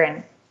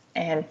here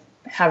and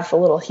have a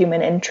little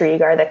human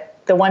intrigue are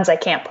the ones I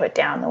can't put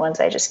down, the ones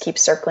I just keep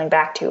circling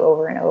back to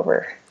over and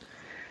over.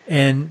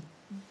 And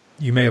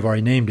you may have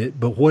already named it,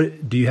 but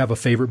what do you have a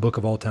favorite book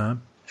of all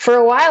time? For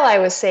a while, I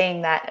was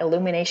saying that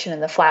Illumination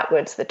in the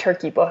Flatwoods, the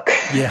turkey book,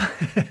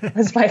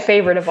 was my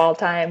favorite of all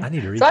time. I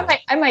need to read that.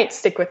 that. I might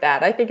stick with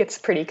that. I think it's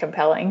pretty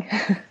compelling.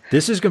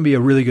 This is going to be a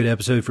really good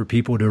episode for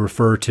people to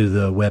refer to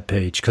the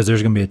webpage because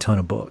there's going to be a ton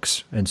of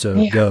books. And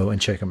so go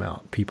and check them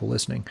out, people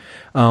listening.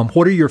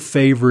 What are your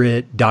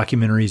favorite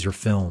documentaries or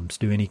films?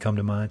 Do any come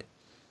to mind?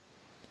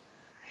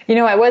 You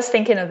know, I was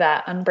thinking of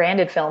that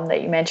Unbranded film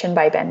that you mentioned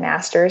by Ben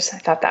Masters. I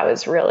thought that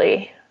was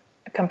really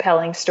a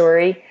compelling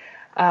story.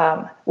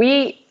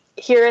 We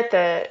here at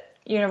the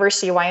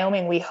University of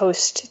Wyoming, we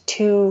host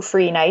 2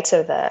 free nights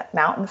of the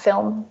mountain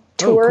film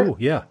tour. Oh, cool.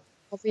 Yeah.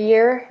 Every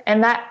year.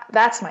 And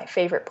that's my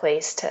favorite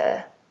place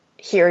to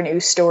hear new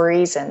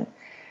stories. And,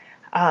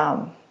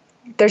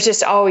 there's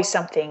just always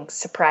something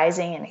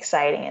surprising and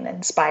exciting and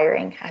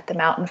inspiring at the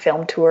mountain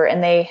film tour.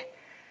 And they,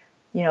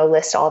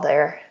 list all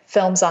their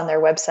films on their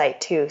website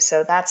too.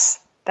 So that's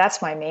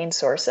my main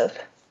source of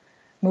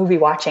movie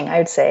watching, I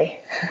would say.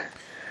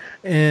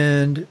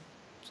 And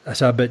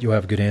so I bet you'll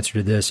have a good answer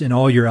to this. In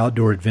all your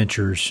outdoor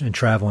adventures and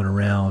traveling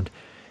around,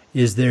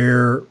 is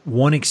there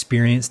one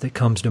experience that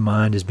comes to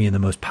mind as being the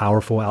most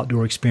powerful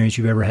outdoor experience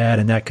you've ever had?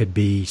 And that could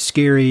be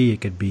scary,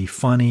 it could be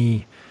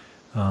funny,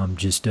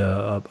 just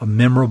a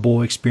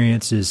memorable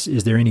experience.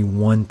 Is there any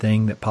one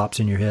thing that pops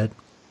in your head?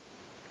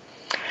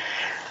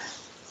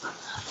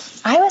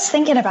 I was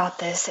thinking about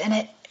this,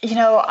 and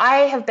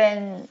I have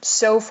been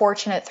so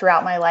fortunate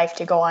throughout my life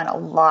to go on a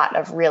lot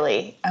of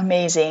really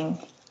amazing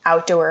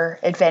outdoor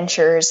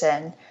adventures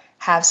and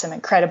have some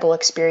incredible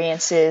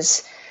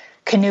experiences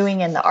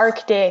canoeing in the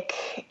Arctic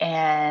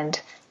and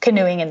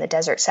canoeing in the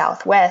desert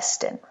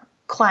Southwest and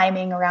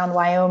climbing around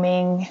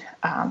Wyoming,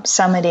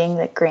 summiting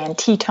the Grand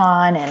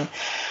Teton and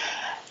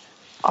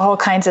all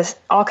kinds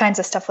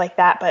of stuff like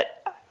that. But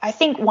I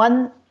think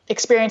one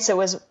experience that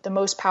was the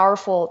most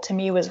powerful to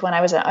me was when I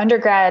was an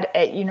undergrad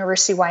at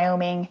University of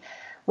Wyoming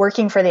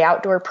working for the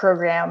outdoor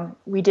program.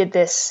 We did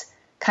this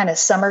kind of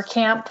summer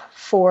camp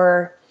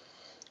for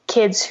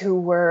kids who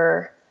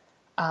were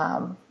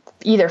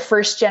either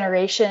first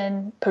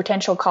generation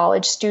potential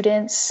college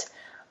students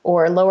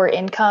or lower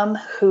income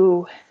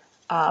who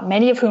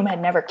many of whom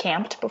had never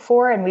camped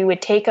before. And we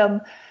would take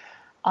them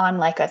on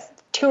like a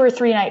 2 or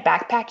 3 night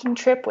backpacking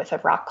trip with a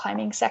rock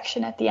climbing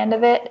section at the end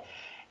of it.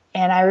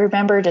 And I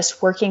remember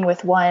just working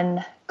with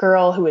one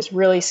girl who was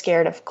really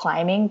scared of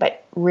climbing,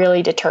 but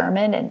really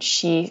determined. And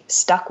she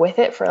stuck with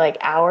it for like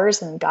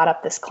hours and got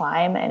up this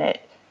climb. And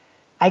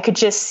I could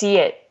just see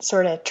it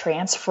sort of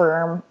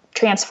transform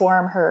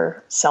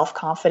her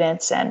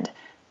self-confidence and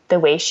the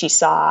way she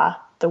saw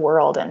the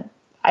world. And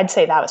I'd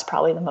say that was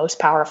probably the most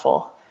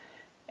powerful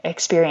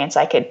experience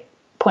I could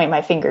point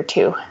my finger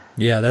to.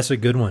 Yeah, that's a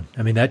good one.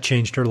 I mean, that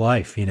changed her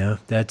life,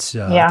 that's,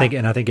 I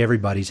think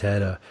everybody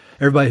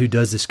who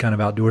does this kind of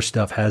outdoor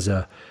stuff has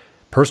a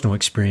personal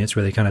experience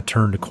where they kind of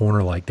turned a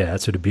corner like that.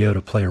 So to be able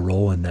to play a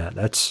role in that,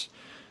 that's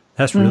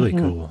really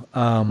cool.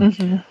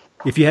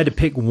 If you had to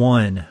pick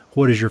one,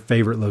 what is your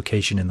favorite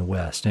location in the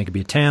West? And it could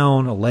be a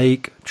town, a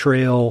lake, a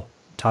trail,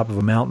 top of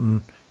a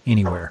mountain,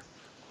 anywhere.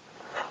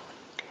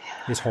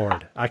 It's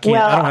hard. I don't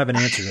have an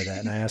answer to that,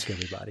 and I ask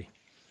everybody.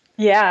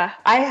 Yeah,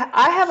 I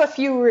have a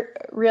few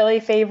really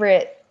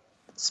favorite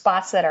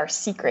spots that are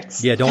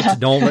secrets. Yeah,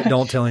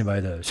 don't tell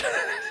anybody those.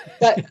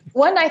 But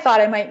one I thought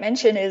I might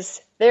mention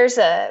is there's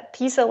a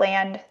piece of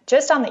land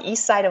just on the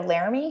east side of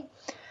Laramie.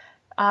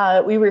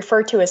 We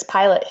refer to as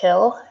Pilot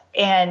Hill,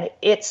 and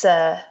it's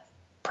a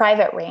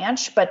private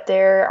ranch, but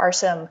there are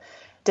some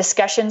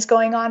discussions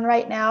going on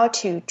right now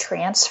to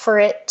transfer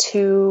it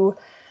to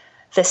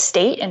the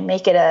state and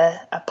make it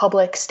a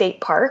public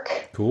state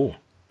park. Cool.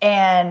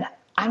 And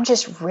I'm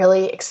just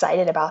really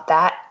excited about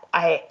that.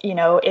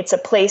 It's a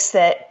place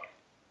that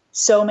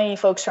so many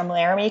folks from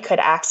Laramie could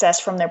access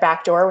from their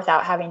back door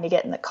without having to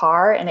get in the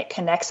car, and it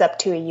connects up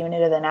to a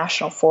unit of the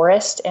National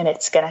Forest, and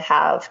it's going to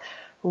have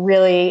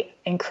really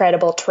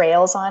incredible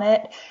trails on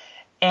it.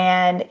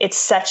 And it's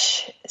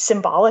such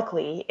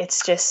symbolically,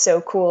 it's just so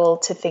cool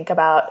to think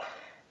about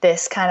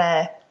this kind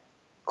of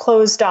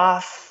closed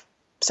off,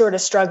 sort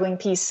of struggling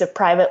piece of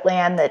private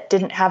land that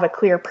didn't have a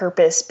clear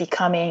purpose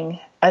becoming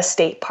a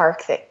state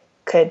park that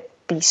could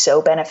be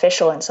so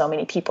beneficial in so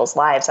many people's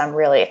lives. I'm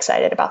really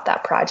excited about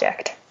that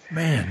project.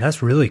 Man,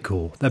 that's really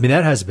cool. I mean,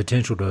 that has the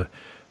potential to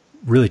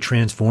really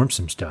transform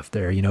some stuff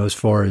there, as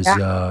far as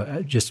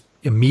just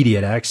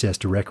immediate access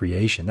to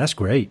recreation. That's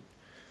great.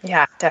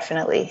 Yeah,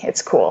 definitely.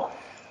 It's cool.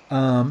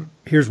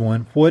 Here's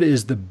one. What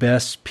is the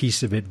best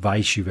piece of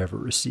advice you've ever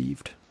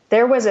received?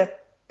 There was a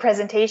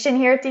presentation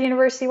here at the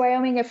University of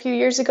Wyoming a few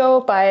years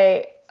ago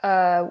by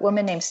a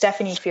woman named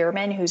Stephanie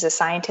Fearman, who's a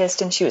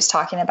scientist, and she was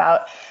talking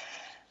about,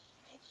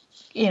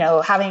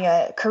 having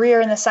a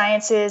career in the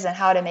sciences and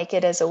how to make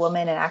it as a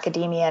woman in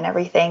academia and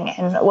everything.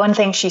 And one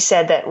thing she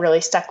said that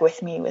really stuck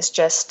with me was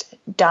just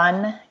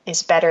done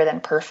is better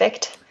than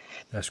perfect.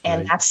 That's great.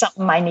 And that's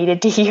something I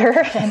needed to hear.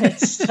 And I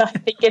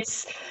think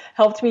it's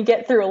helped me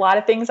get through a lot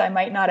of things I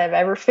might not have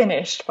ever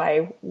finished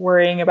by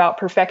worrying about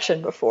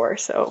perfection before.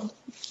 So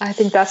I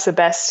think that's the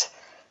best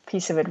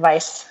piece of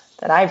advice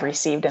that I've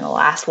received in the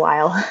last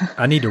while.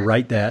 I need to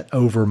write that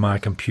over my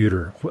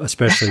computer,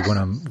 especially when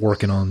I'm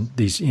working on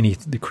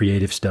the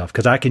creative stuff,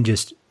 because I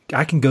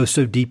can go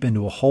so deep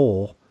into a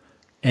hole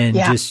and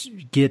just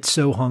get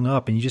so hung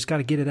up, and you just got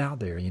to get it out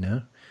there,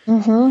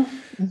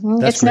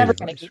 It's never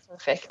going to be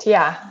perfect.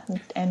 Yeah.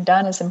 And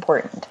done is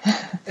important.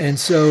 And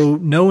so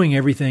knowing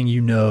everything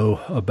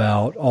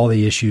about all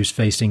the issues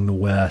facing the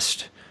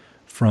West,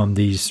 from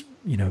these,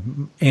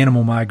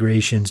 animal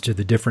migrations to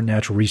the different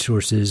natural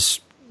resources,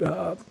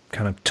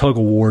 kind of tug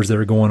of wars that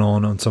are going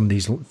on some of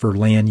these for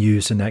land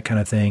use and that kind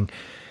of thing.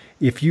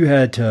 If you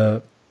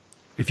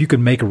could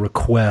make a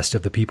request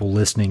of the people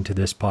listening to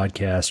this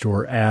podcast,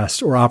 or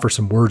ask or offer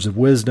some words of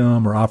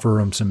wisdom or offer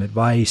them some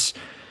advice,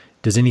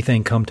 does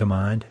anything come to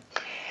mind?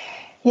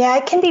 Yeah,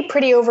 it can be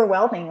pretty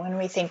overwhelming when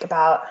we think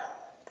about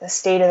the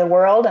state of the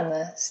world and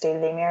the state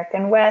of the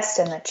American West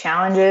and the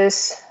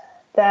challenges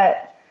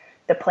that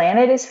the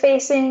planet is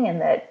facing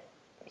and that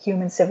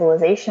human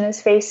civilization is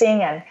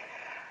facing. And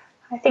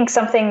I think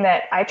something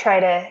that I try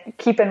to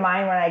keep in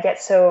mind when I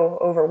get so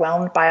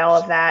overwhelmed by all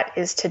of that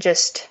is to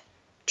just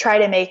try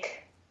to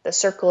make the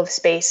circle of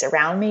space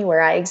around me where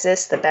I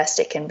exist the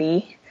best it can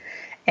be.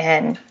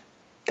 And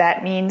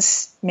that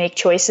means make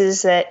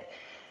choices that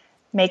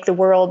make the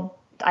world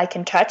I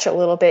can touch a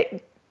little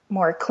bit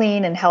more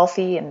clean and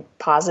healthy and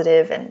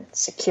positive and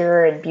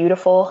secure and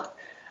beautiful.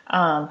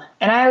 And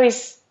I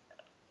always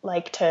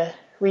like to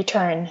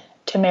return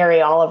to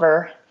Mary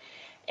Oliver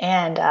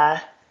and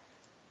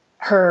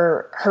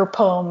her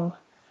poem,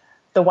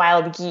 The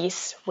Wild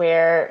Geese,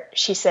 where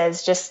she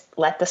says, just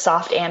let the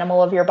soft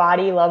animal of your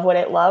body love what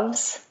it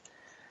loves.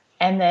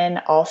 And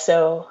then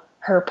also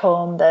her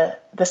poem,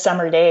 The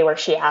Summer Day, where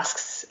she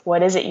asks,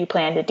 what is it you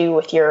plan to do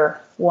with your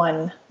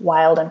one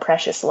wild and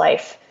precious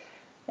life?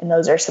 And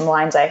those are some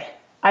lines I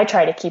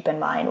try to keep in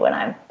mind when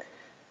I'm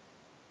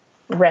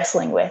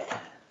wrestling with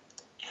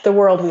the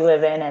world we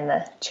live in and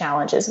the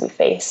challenges we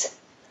face.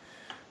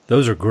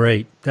 Those are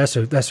great. That's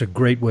a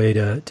great way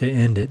to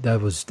end it.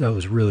 That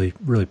was really,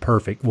 really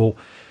perfect. Well,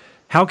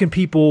 how can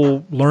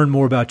people learn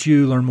more about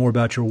you, learn more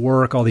about your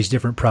work, all these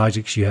different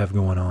projects you have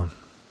going on,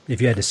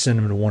 if you had to send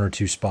them to one or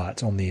two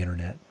spots on the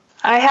internet?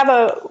 I have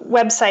a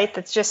website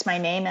that's just my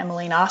name,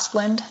 Emilene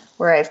Ostlind,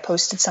 where I've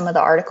posted some of the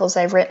articles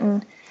I've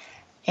written.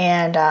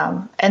 And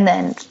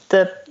then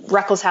the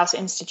Ruckelshaus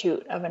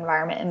Institute of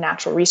Environment and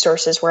Natural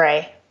Resources, where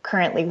I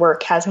currently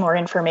work, has more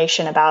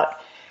information about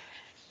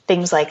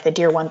things like the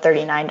Deer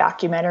 139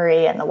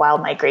 documentary and the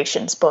Wild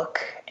Migrations book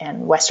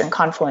and Western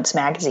Confluence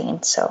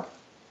magazine. So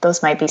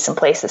those might be some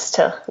places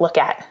to look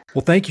at.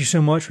 Well, thank you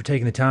so much for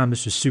taking the time.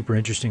 This was super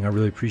interesting. I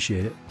really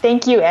appreciate it.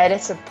 Thank you, Ed.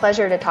 It's a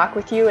pleasure to talk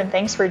with you, and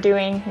thanks for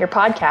doing your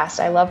podcast.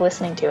 I love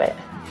listening to it.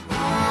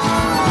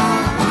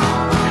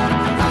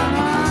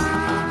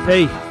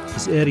 Hey,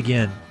 it's Ed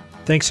again.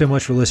 Thanks so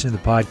much for listening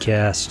to the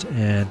podcast,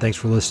 and thanks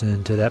for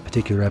listening to that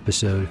particular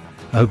episode.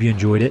 I hope you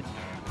enjoyed it.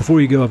 Before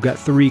you go, I've got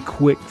 3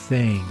 quick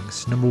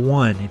things. Number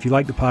 1, if you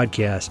like the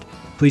podcast,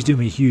 please do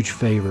me a huge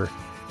favor.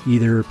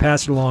 Either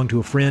pass it along to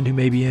a friend who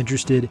may be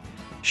interested,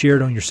 share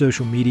it on your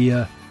social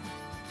media,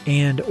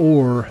 and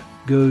or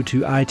go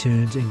to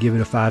iTunes and give it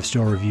a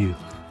 5-star review.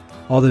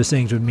 All those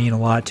things would mean a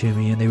lot to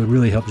me, and they would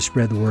really help to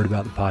spread the word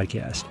about the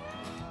podcast.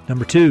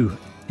 Number 2,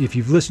 if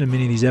you've listened to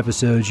many of these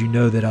episodes, you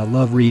know that I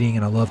love reading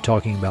and I love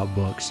talking about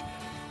books.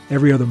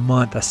 Every other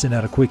month, I send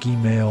out a quick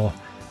email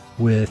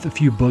with a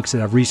few books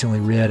that I've recently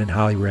read and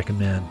highly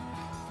recommend.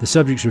 The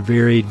subjects are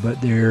varied, but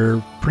they're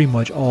pretty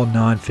much all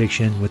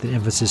nonfiction with an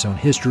emphasis on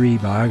history,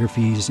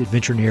 biographies,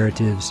 adventure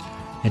narratives,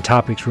 and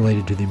topics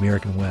related to the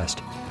American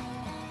West.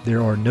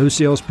 There are no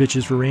sales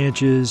pitches for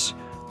ranches,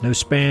 no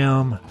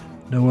spam,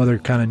 no other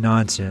kind of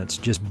nonsense,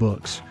 just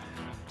books.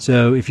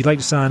 So if you'd like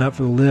to sign up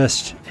for the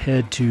list,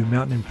 head to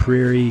Mountain and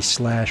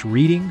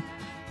Prairie/reading,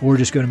 or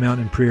just go to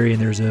Mountain and Prairie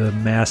and there's a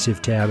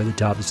massive tab at the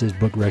top that says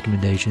book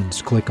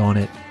recommendations. Click on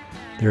it.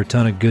 There are a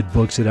ton of good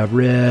books that I've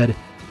read,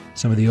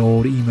 Some of the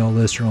old email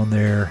lists are on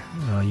there.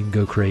 You can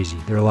go crazy.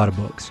 There are a lot of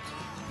books.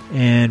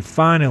 And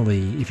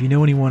finally, if you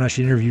know anyone I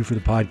should interview for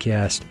the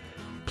podcast,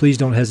 please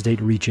don't hesitate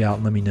to reach out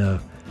and let me know.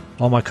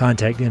 All my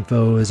contact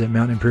info is at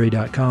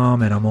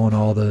mountainandprairie.com, and I'm on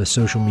all the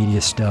social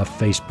media stuff,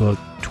 Facebook,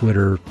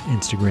 Twitter,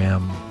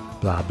 Instagram,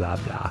 blah, blah,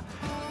 blah.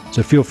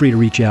 So feel free to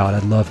reach out.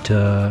 I'd love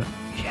to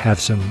have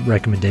some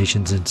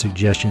recommendations and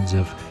suggestions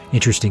of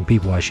interesting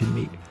people I should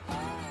meet.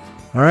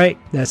 All right,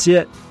 that's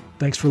it.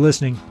 Thanks for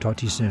listening. Talk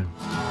to you soon.